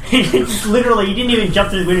window. He just literally, he didn't even jump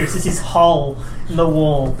through the window, it's just this hole in the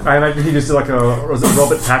wall. I imagine he just did like was it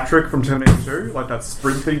Robert Patrick from Terminator 2? Like that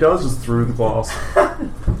sprint that he does, just through the glass.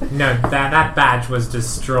 No, that badge was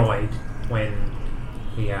destroyed when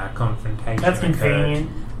the confrontation That's occurred, convenient.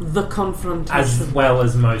 The confrontation. as well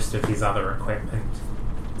as most of his other equipment.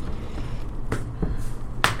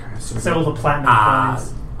 So all the platinum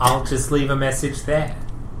coins. I'll just leave a message there.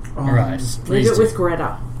 Alright, Leave please it do. with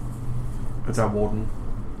Greta. It's our warden.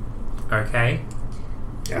 Okay.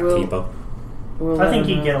 Our Well- keeper. We'll I let think her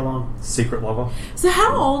you'd know. get along. Secret lover. So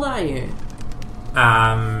how old are you?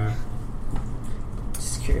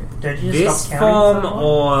 Just curious. Don't you just This stop counting form someone?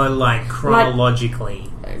 or like chronologically?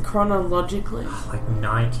 Chronologically? Like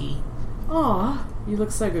 90? Oh, you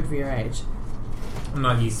look so good for your age. I'm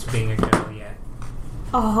not used to being a girl yet.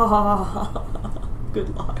 Oh,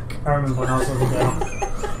 good luck. I remember when I was a little girl.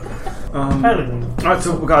 Alright,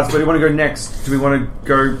 so guys, where do you want to go next? Do we want to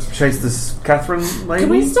go chase this Catherine lady? Can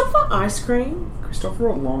we stop for ice cream? Christopher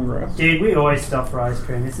or long rest? Dude, we always stop for ice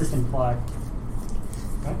cream. It's just implied.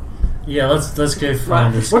 Yeah, let's go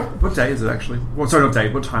find this. What day is it actually? Well, sorry, not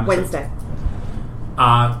day. What time is Wednesday.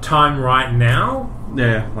 Time right now? it?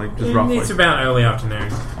 Yeah, like just roughly. It's about early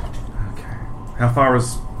afternoon. Okay. How far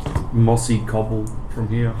is Mossy Cobble from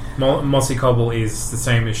here? Mossy Cobble is the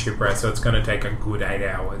same as Shipwreck, so it's going to take a good 8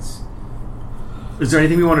 hours. Is there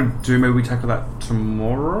anything we want to do? Maybe we tackle that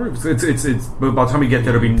tomorrow. It's by the time we get there,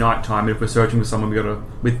 it'll be night time. If we're searching for someone, we got to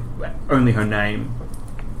with only her name.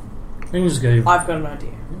 I think we'll just go... I've got an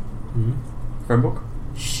idea. Phone book.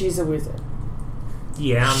 She's a wizard.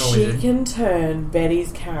 Yeah, I'm a She wizard. can turn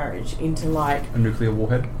Betty's carriage into like A nuclear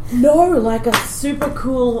warhead. like a super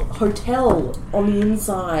cool hotel on the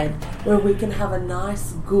inside where we can have a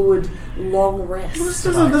nice, good, long rest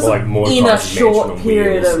Or like more in a mansion short on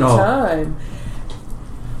period wheels. of Oh. time.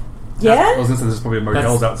 I Yeah, was going to say there's probably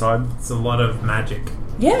motels outside, It's a lot of magic.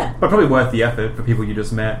 yeah. but probably worth the effort for people you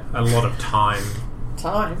just met. A lot of time.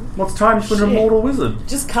 Time. What's time for an Shit. immortal wizard?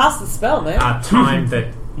 Just cast the spell, man. Time that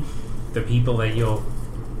the people that you're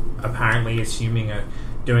apparently assuming are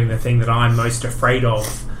doing the thing that I'm most afraid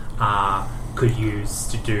of could use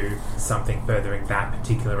to do something furthering that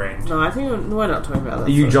particular end. No, I think we're not talking about that. Are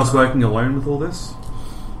you sort of just stuff. working alone with all this?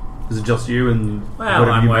 Is it just you and Well,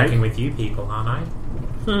 whatever I'm you working make? with you people, aren't I?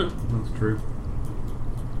 That's true.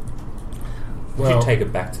 We should take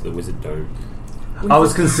it back to the Wizard Dome. I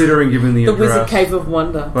was considering giving the The address, Wizard Cave of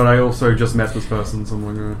Wonder. but I also just met this person, so I'm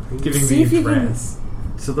like, Giving See the if you can- address.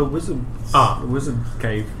 so the Wizard, Ah. the Wizard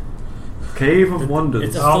Cave, Cave of Wonders.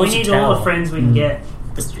 it's a- Oh, we It's a need all the tower. friends we can get.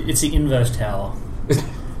 It's the inverse tower.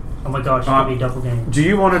 Oh my gosh, it could be doppelganger. Do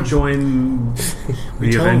you want to join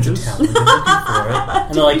the Tell them to Avengers? tell them. They're looking for it.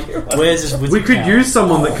 And they're like, where's this wizard We could tower? use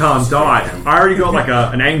someone that can't die. I already got like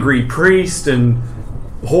an angry priest and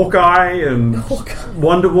Hawkeye and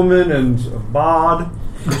Wonder Woman and a bard.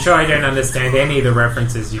 I'm sure I don't understand any of the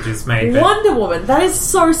references you just made. But Wonder Woman. That is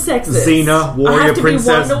so sexist. Xena, I warrior have to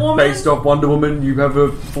princess, be Wonder Woman. based off Wonder Woman. You have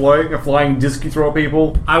a flying disc you throw at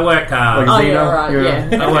people. I work. Like Oh, Xena. yeah,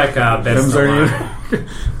 right, yeah. I work best alone. Amazonian.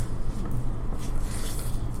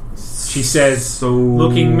 She says, So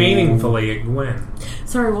looking meaningfully at Gwen.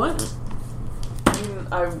 Sorry, what?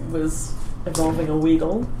 I was evolving a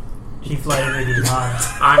Weedle. She flirted with his heart.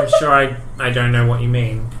 I'm sure I don't know what you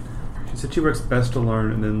mean. She said she works best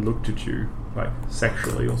alone, and then looked at you like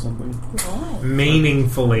sexually or something.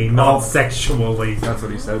 Meaningfully, not sexually. That's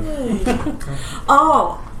what he said.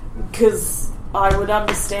 Oh, because I would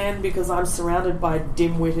understand because I'm surrounded by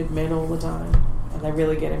dim-witted men all the time, and they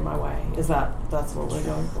really get in my way. That's what we're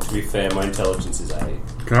going for? To be fair, my intelligence is 8.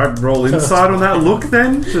 Can I roll insight on that look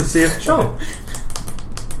then to see if? Sure.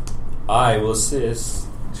 I will assist.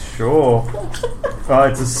 Sure.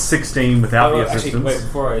 It's a 16 without the assistance. Actually, wait,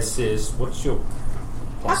 before I assist, what's your...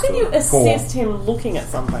 How can you assist him looking at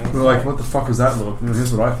something? We're like, what the fuck was that look? And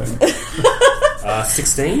here's what I think.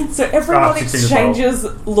 16? So everyone 16 as well.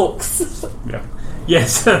 exchanges looks. Yeah.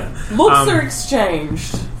 Yes. Looks are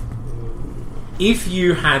exchanged. If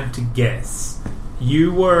you had to guess,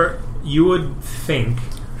 you would think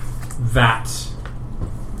that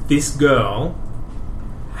this girl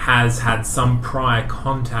has had some prior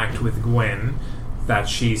contact with Gwen that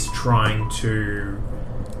she's trying to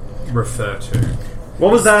refer to.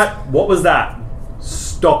 What was that? What was that?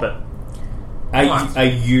 Stop it. Are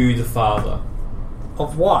you the father?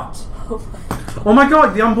 Of what? Oh my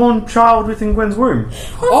god, the unborn child within Gwen's womb.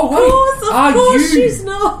 Of course she's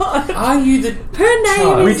not. Are you the... Her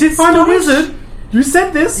name We is did find a Scottish. wizard. You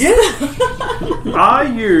said this. Yeah. Are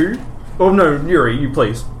you... Oh no, Yuri, you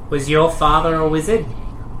please. Was your father a wizard?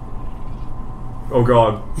 Oh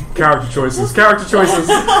god. Character choices. Character choices.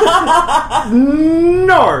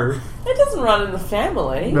 No. It doesn't run in the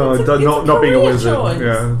family. No, it's not being a career wizard. choice.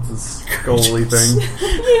 Yeah, it's a scholarly thing.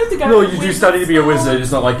 You have to go No, to you do wizard study to be a school. wizard.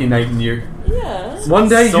 It's not like innate in you. Yeah. One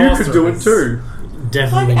day you could do it Sorceress. too.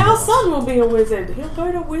 Definitely Like our not. son will be a wizard. He'll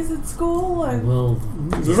go to wizard school and Well,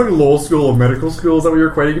 Is this like law school or medical school? Is that what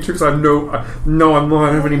you're equating it to? Because I'm not. I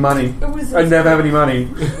don't have any money. a wizard. I never have any money.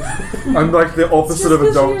 I'm like the opposite of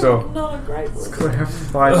a doctor. You're not a great wizard. Because I have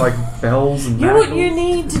to buy like bells and You know what manacles. you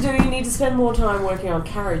need to do? You need to spend more time working on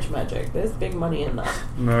carriage magic. There's big money in that.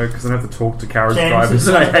 No, because I have to talk to carriage James drivers is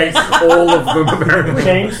and I one of hate all of them apparently.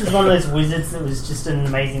 James was one of those wizards that was just an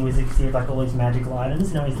amazing wizard because he had like all these magical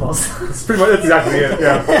items. Now he's lost. That's pretty much that's exactly it.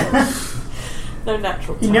 Yeah. No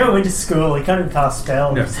natural. He talent. never went to school. He couldn't cast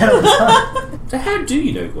spells. Yeah. So how do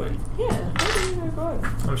you know Gwen? Yeah. How do you know God?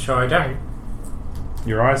 I'm sure I don't.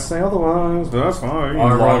 Your eyes say otherwise, but that's fine.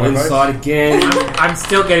 I roll inside again. I'm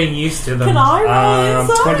still getting used to them. Can I roll I'm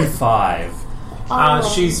inside? 25. I roll.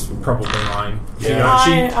 She's probably lying. Yeah.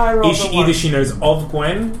 I rolled a Either one. she knows of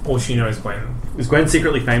Gwen or she knows Gwen. Is Gwen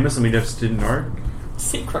secretly famous and we just didn't know?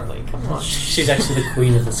 Secretly, come on. she's actually the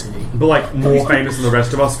queen of the city. But like more famous than the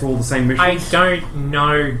rest of us for all the same I missions? don't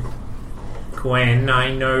know Gwen.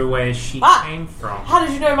 I know where she Ah! came from. How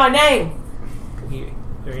did you know my name?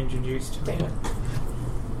 You're introduced to me. Damn it.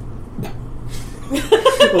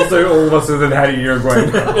 Also, all of us are then how do you know Gwen?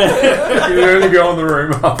 You only go in the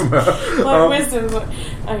room half of her. My wisdom's like...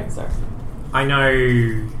 Oh, sorry. I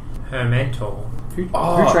know her mentor. Who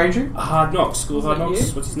Oh. trained you? Hard Knocks. School of Hard Was it Knocks.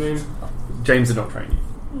 you? What's his name? James did not train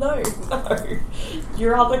you. No.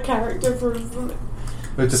 Your other character from...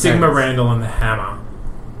 It Sigma depends. Randall and the Hammer.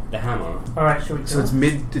 The Hammer. Alright, should we So go? it's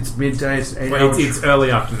midday. It's 8 Well, hours. it's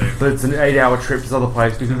early afternoon. But it's an 8-hour trip to this other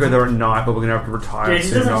place. We could go there at night, but we're gonna have to retire Dude, it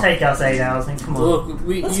soon doesn't enough. take us 8 hours. Then come on. Look,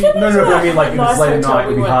 Let's you, go No, but I mean, like, if Nice it's late at hotel night,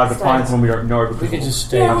 it'd be we hard to went to find stay someone we don't know because we could just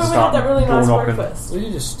stay. Yeah, at we the had start. that really door nice knocking. breakfast. We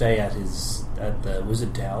could just stay at the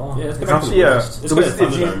wizard tower. Yeah, let's go It's back to up- the yeah. West. Let's So go to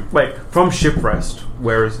if you, Thunderdome. wait, from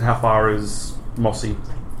Shiprest, how far is Mossy?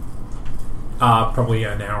 Probably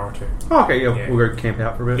an hour or two. Oh, okay, yeah, Yeah. we'll go camp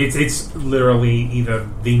out for a bit. It's literally either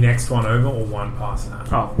the next one over or one past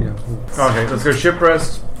that. Oh, yeah. Okay, let's go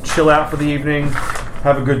Shiprest, chill out for the evening,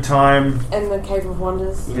 have a good time In the Cave of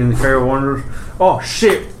Wonders. in the Cave of Wonders. Oh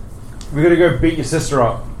shit! We gotta go beat your sister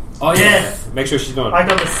up. Oh, yeah. Yes. Make sure she's not. I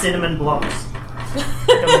got the cinnamon blocks.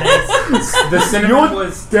 The cinnamon You're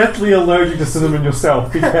was deathly allergic to cinnamon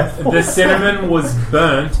yourself. Be careful. the cinnamon was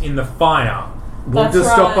burnt in the fire. We'll That's just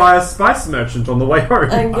stop right. by a spice merchant on the way home.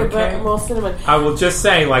 And get Okay. more cinnamon. I will just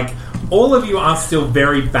say, like, all of you are still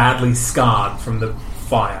very badly scarred from the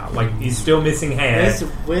fire. Like, you're still missing hair.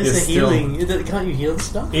 Where's You're the still- healing? Can't you heal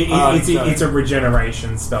stuff? It's a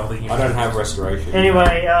regeneration spell that you I don't have restoration.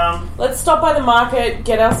 Anyway, Let's stop by the market,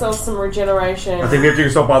 get ourselves some regeneration. I think we have to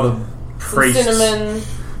stop by the some priest. cinnamon.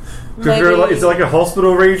 Is it like a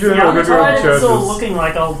hospital region? yeah, or I'm go to tired the of us all churches? looking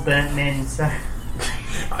like old burnt men, so...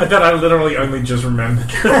 that I literally only just remembered.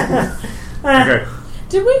 Okay.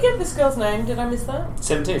 Did we get this girl's name? Did I miss that?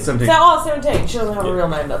 17. 17. 17. She doesn't have a real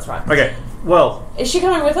name, that's right. Okay. Well, Is she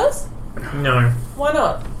coming with us? No, Why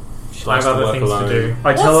not? She I likes have to other work things alone. to do.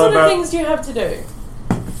 I What tell her sort of about. things do you have to do?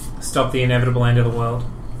 Stop the inevitable end of the world.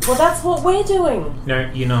 Well, that's what we're doing. No,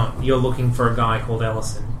 you're not. You're looking for a guy called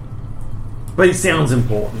Ellison. But he sounds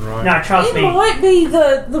important, right? No, trust It me. might be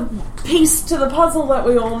the piece to the puzzle that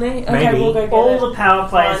we all need. Okay, Maybe. we'll go get All it. the power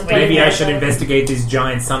players... Fine, we Maybe have- I should investigate this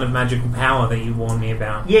giant son of magical power that you warned me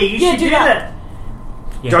about. Yeah, you Yeah, should do do that.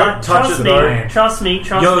 that. Yeah. Don't touch Trust it, me, though. trust me,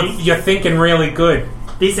 trust me. You're thinking really good.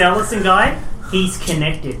 This Ellison guy, he's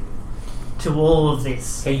connected to all of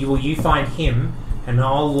this. Okay, will you find him, and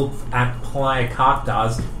I'll look at Playa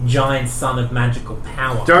Karkdar's giant son of magical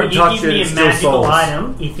power. Don't Will you touch give it, me it's a still magical souls.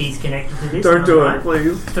 item if he's connected to this? Don't do alright? it,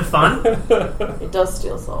 please. For fun? It does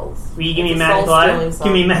steal souls. Will you give me a It's magical soul-stealing item? song.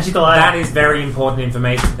 Give me a magical That item. is very important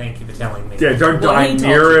information. Thank you for telling me. Yeah, don't Well, die he told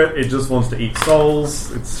near you. it. It just wants to eat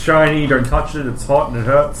souls. It's shiny. Don't touch it. It's hot and it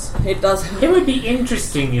hurts. It does. It would be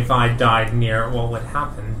interesting if I died near it. What would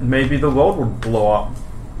happen? Maybe the world would blow up.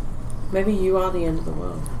 Maybe you are the end of the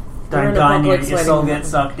world. We're Don't in die near it, apocalypse your waiting soul to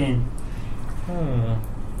gets happen. sucked in.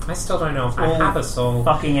 I still don't know if I All have a soul.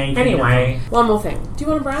 Fucking ancient. Anyway, One more thing. Do you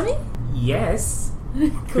want a brownie? yes.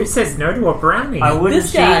 Who says no to a brownie? I wouldn't.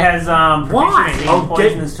 This She guy. has Why? proficiency in I'll get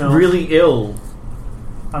poisonous tools. really ill.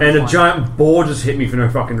 I'm And a fine. giant boar just hit me for no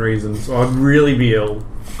fucking reason, so I'd really be ill.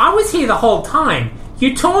 I was here the whole time.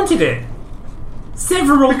 You taunted it.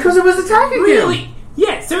 Several. Because it was attacking Really? him!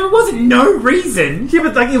 Yeah, so it wasn't no reason. Yeah,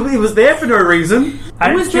 but like, it was there for no reason.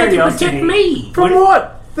 It was there to protect me. From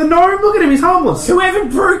what? The gnome? Look at him, he's harmless. Whoever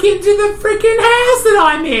broke into the freaking house that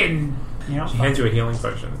I'm in. You know, She hands you a healing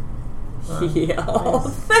potion. Yeah. Oh,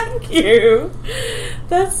 thank you.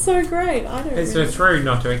 That's so great. I don't It's really... just rude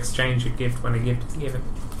not to exchange a gift when a gift is given.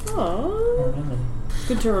 Aw.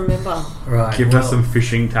 Good to remember. Right. Give her some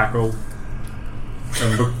fishing tackle.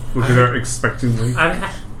 And look at her expectantly.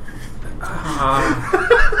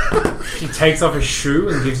 She takes off a shoe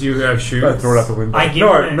and gives you her shoes. I throw it out the window. I give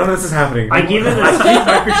No, her- none of this is happening. I give her the- I keep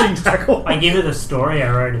my fishing tackle. I give her the story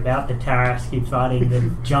I wrote about the Tarrasque fighting the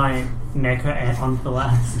giant mecha ant on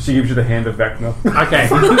Thalas. She gives you the hand of Vecna. Okay.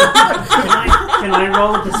 Can I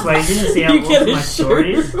roll a persuasion to see how You get awesome a my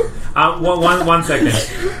story is? One second.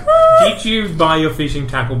 Did you buy your fishing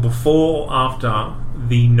tackle before or after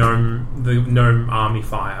the gnome army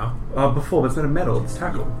fire? Before, there's no metal, it's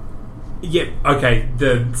tackle. Yep. Okay.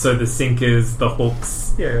 So the sinkers, the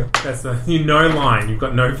hooks. Yeah. That's the line. You've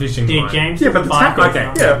got no fishing Dude, line. James. Yeah, but the buy tackle- it okay,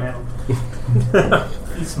 from yeah. metal.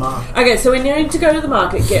 He's smart. Okay, so we need to go to the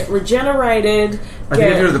market, get regenerated, I think I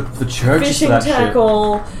get go to the church fishing for that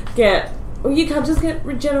tackle, get... Well, you can't just get You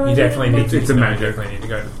regenerated. definitely need to. It's a no, magic. you definitely need to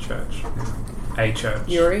go to the church. A church.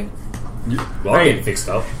 Yuri. Well, I'm Hey. getting fixed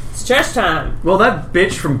up. It's church time. shit. Well, that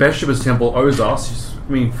bitch from Bathsheba's temple owes us.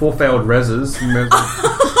 I mean, 4 failed reses.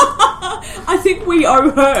 I think we owe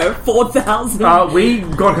her 4,000. We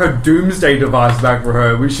got her doomsday device back for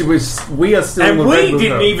her. We are still And in the we red with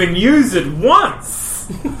didn't her. even use it once.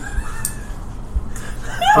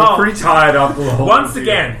 We're pretty tired after the whole Once ordeal.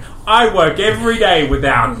 again, I work every day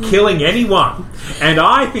without killing anyone, and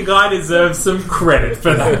I think I deserve some credit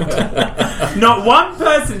for that. Not one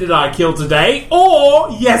person did I kill today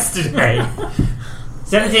or yesterday.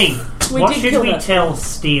 17. We what did should kill we her. tell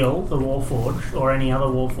Steel, the Warforged, or any other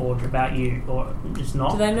Warforged about you, or just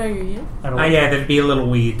not Do they know you're here? at all? Oh yeah, that'd be a little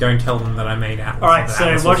weird. Don't tell them that I made Atlas. Alright, or that so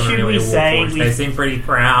Atlas what wasn't should really we a say Warforged. we- They seem pretty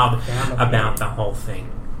proud Down the about page. the whole thing.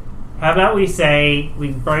 How about we say we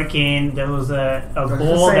broke in, there was a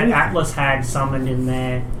boar that Atlas had summoned in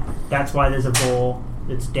there. That's why there's a boar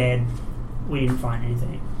that's dead. We didn't find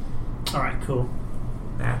anything. Alright, cool.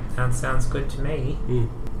 That sounds good to me.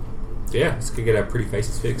 Yeah, let's go get our pretty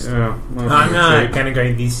faces fixed. Yeah, I'm gonna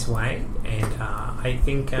go this way, and I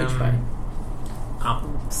think Which way?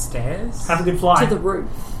 upstairs. Have a good flight. To the roof.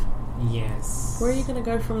 Yes. Where are you going to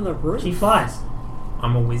go from the roof? She flies.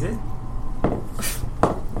 I'm a wizard.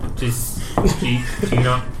 Just do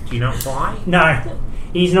you not fly? No,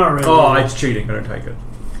 he's not really. Oh, it's cheating. I don't take it.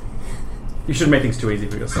 You shouldn't make things too easy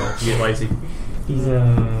for yourself. You get lazy. He's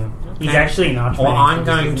actually an archmage. Well, I'm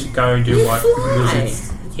going to go do what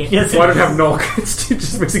wizards. Yes, Why don't have knock? It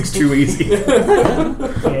just makes things too easy.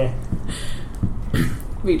 Yeah.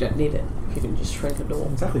 We don't need it. You can just shrink a door.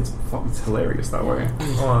 Exactly. It's hilarious that way.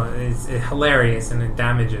 Well, it's hilarious and it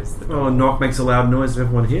damages the Oh, knock makes a loud noise if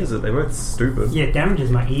everyone hears it. They're both stupid. Yeah, damages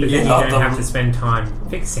my But ears. then you don't have to spend time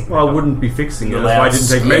fixing Well, I the wouldn't be fixing it. The That's why I loud didn't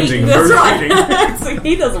take mending. That's No right. cheating. So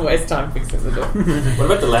he doesn't waste time fixing the door. What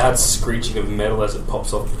about the loud screeching of metal as it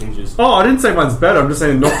pops off the hinges? Oh, I didn't say mine's better. I'm just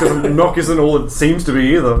saying knock isn't all it seems to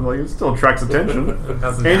be either. Like, it still attracts attention. It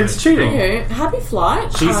doesn't And damage. it's cheating. Okay, happy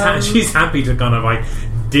flight. She's happy to kind of like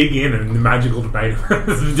dig in and the magical debate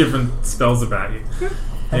the different spells about you.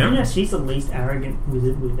 I think that she's the least arrogant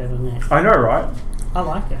wizard we've ever met. I know, right? I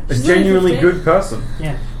like her. A She's genuinely only 15. good person.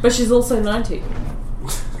 Yeah. But she's also 90.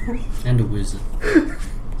 And a wizard.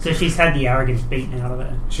 So she's had the arrogance beaten out of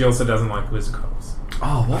her. She also doesn't like wizard cops.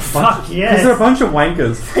 Oh, what? Fuck Because yes. they're a bunch of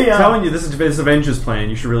wankers. Yeah. Telling you this is Avengers plan.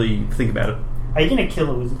 You should really think about it. Are you going to kill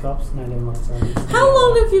the wizard cops? No, never mind. Sorry. How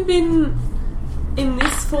long have you been in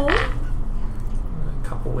this for?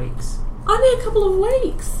 A couple weeks. Only a couple of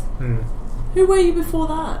weeks. Who were you before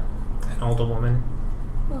that? An older woman.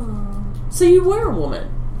 Oh. So you were a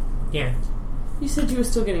woman. Yeah. You said you were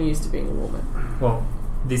still getting used to being a woman. Well,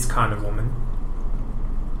 this kind of woman.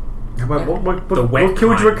 How about The wet what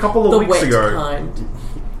killed you a kind. couple of The weeks wet ago? kind.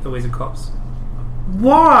 The wizard cops.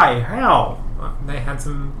 Why? How? They had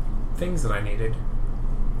some things that I needed.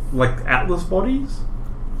 Like Atlas bodies?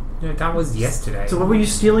 No, that was yesterday. So what were you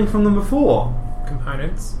stealing from them before?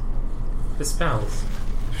 Components. The spells.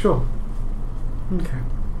 Sure. Okay.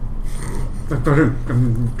 I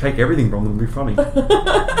don't take everything from them. It'd be funny.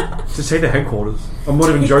 Just say the headquarters. I'm not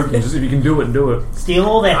even joking. Just if you can do it, do it. Steal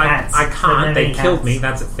all their hats. I Don't can't. have They any killed hats. me.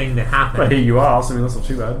 That's a thing that happened. But here you are, so I mean that's not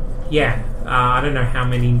too bad. Yeah. I don't know how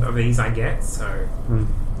many of these I get, so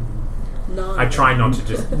No. I try not to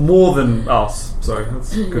just... More than us, so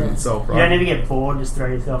that's good in itself, You don't right? ever get bored, just throw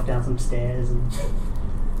yourself down some stairs and...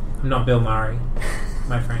 I'm not Bill Murray,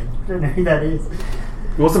 my friend. I don't know who that is.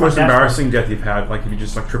 What's the most That's embarrassing death you've had? Like, have you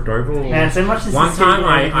just like tripped over? Or? Man, so much as One this time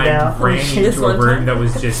video I out. ran Yes, into a one room time. that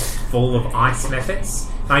was just full of ice methods.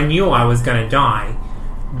 I knew I was going to die,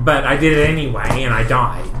 but I did it anyway, and I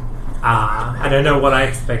died. I don't know what I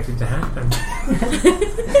expected to happen.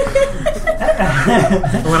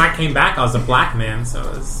 When I came back, I was a black man, so it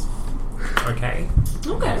was okay.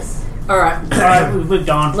 Okay. Alright. Alright, we've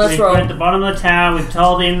gone. Let's We're roll. at the bottom of the tower. We've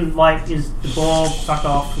told him, like, is the ball, fuck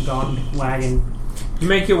off, we're gone, wagon. You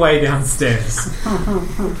make your way downstairs.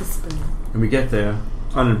 And we get there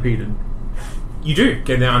unimpeded. You do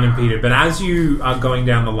get there unimpeded, but as you are going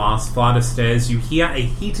down the last flight of stairs, you hear a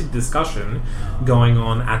heated discussion going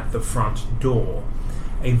on at the front door.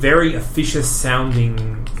 A very officious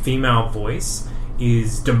sounding female voice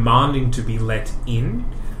is demanding to be let in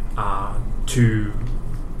to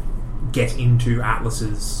get into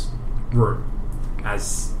Atlas's room,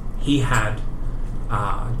 as he had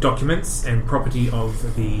documents and property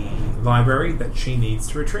of the library that she needs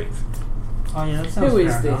to retrieve. Oh yeah, that sounds Who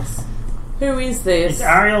is fair enough. this? Who is this? It's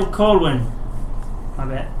Ariel Caldwin. I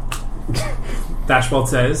bet. Dashbold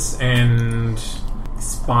says, and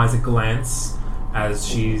spies a glance as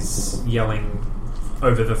she's yelling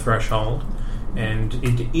over the threshold, and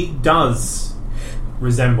it does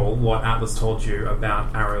resemble what Atlas told you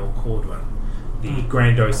about Ariel Caldwin, the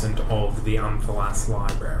Grand Docent of the Unthalas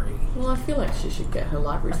Library. Well, I feel like she should get her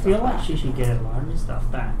library I stuff feel like back. she should get her library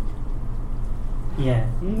stuff back. Yeah.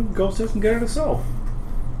 Go upstairs and get it herself.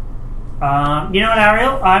 You know what,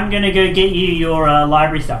 Ariel? I'm going to go get you your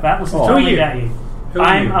library stuff. Atlas has Oh. told Who are me you? about you. Who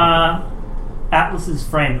are you? I'm Atlas's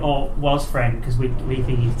friend, or was friend, because we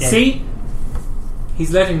think he's dead. See?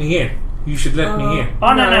 He's letting me in. You should let me in.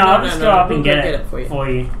 Oh, no, I'll just go up We'll and go get it for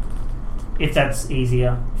you. if that's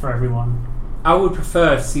easier for everyone. I would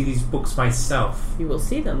prefer to see these books myself. You will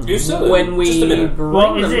see them You saw them. when we Just a minute. bring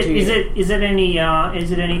Well, them to you. is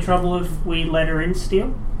it any trouble if we let her in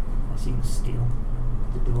still? I see you steal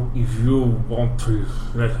the door. If you want to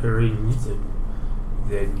let her in,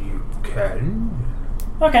 then you can.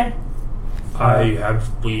 Okay. I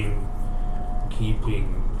have been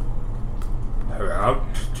keeping her out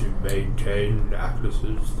to maintain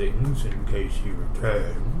Atlas's things in case he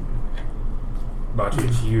returned. But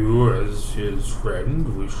if you, as his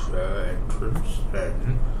friend, wish her entrance,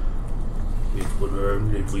 then it would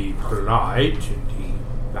only be polite. And he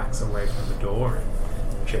backs away from the door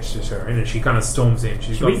and gestures her in, and she kind of storms in.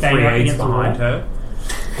 She's Should we got bang 3 her aides against the behind wall?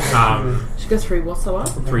 her. She goes through what's the one?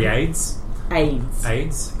 3 aides. AIDS.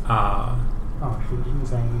 Aides. Oh, she didn't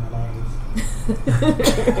say anything about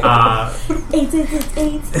AIDS.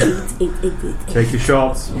 Take your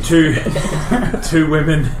shots. Two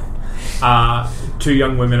women, 2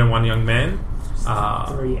 young women and 1 young man,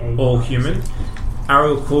 3 aides. all human.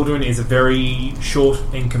 Ariel Claudwin is a very short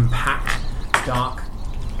and compact, dark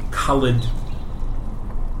coloured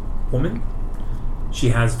woman. She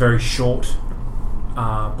has very short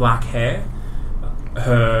black hair.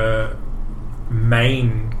 Her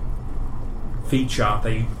main feature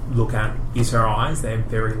that you look at is her eyes. They're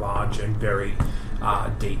very large and very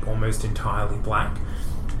deep, almost entirely black.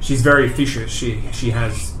 She's very officious. She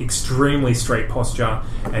has extremely straight posture,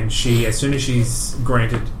 and she, as soon as she's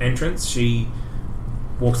granted entrance, she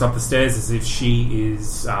walks up the stairs as if she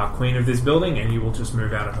is queen of this building, and you will just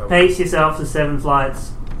move out of her way. Pace yourself to 7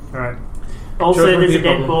 flights. Alright. Also, Sure, there's a no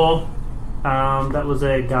dead problem. boar. That was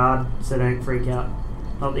a guard, so don't freak out.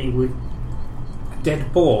 Not that you would.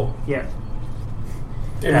 Dead boar. Yeah. It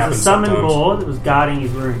There's a happens summoned sometimes. boar that was guarding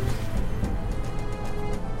his room.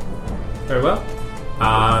 Very well.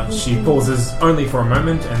 She pauses only for a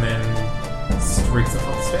moment and then streaks up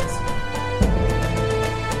the stairs.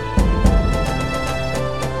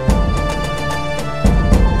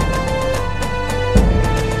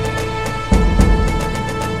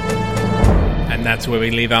 And that's where we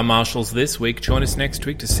leave our marshals this week. Join us next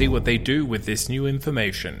week to see what they do with this new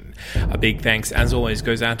information. A big thanks, as always,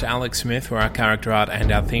 goes out to Alex Smith for our character art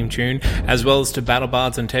and our theme tune, as well as to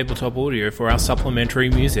BattleBards and Tabletop Audio for our supplementary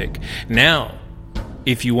music. Now,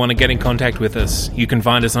 if you want to get in contact with us, you can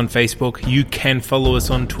find us on Facebook, you can follow us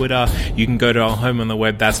on Twitter, you can go to our home on the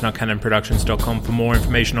web, that'snotcanonproductions.com, for more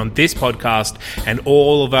information on this podcast and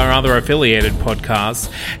all of our other affiliated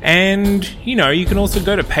podcasts. And, you know, you can also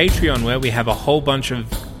go to Patreon, where we have a whole bunch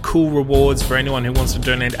of cool rewards for anyone who wants to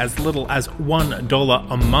donate as little as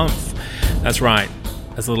 $1 a month. That's right,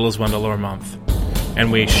 as little as $1 a month.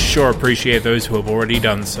 And we sure appreciate those who have already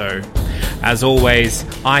done so. As always,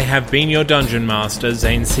 I have been your Dungeon Master,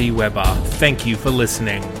 Zane C. Weber. Thank you for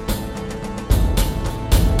listening.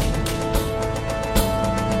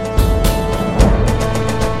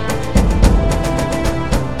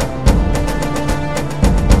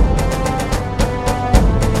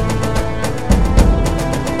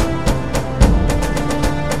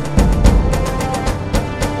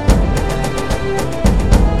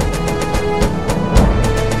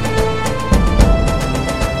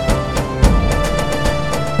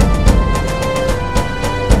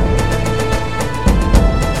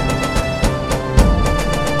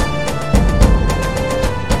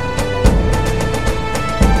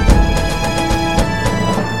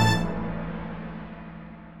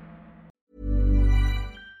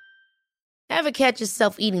 Ever catch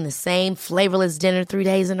yourself eating the same flavorless dinner 3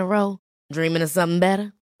 days in a row? Dreaming of something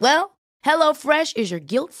better? Well, HelloFresh is your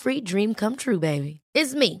guilt-free dream come true, baby.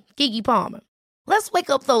 It's me, Keke Palmer. Let's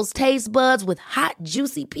wake up those taste buds with hot,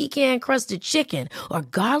 juicy pecan-crusted chicken or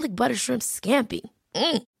garlic butter shrimp scampi.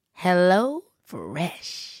 Hello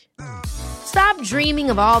Fresh. Stop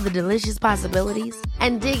dreaming of all the delicious possibilities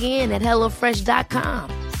and dig in at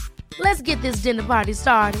HelloFresh.com. Let's get this dinner party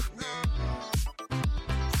started.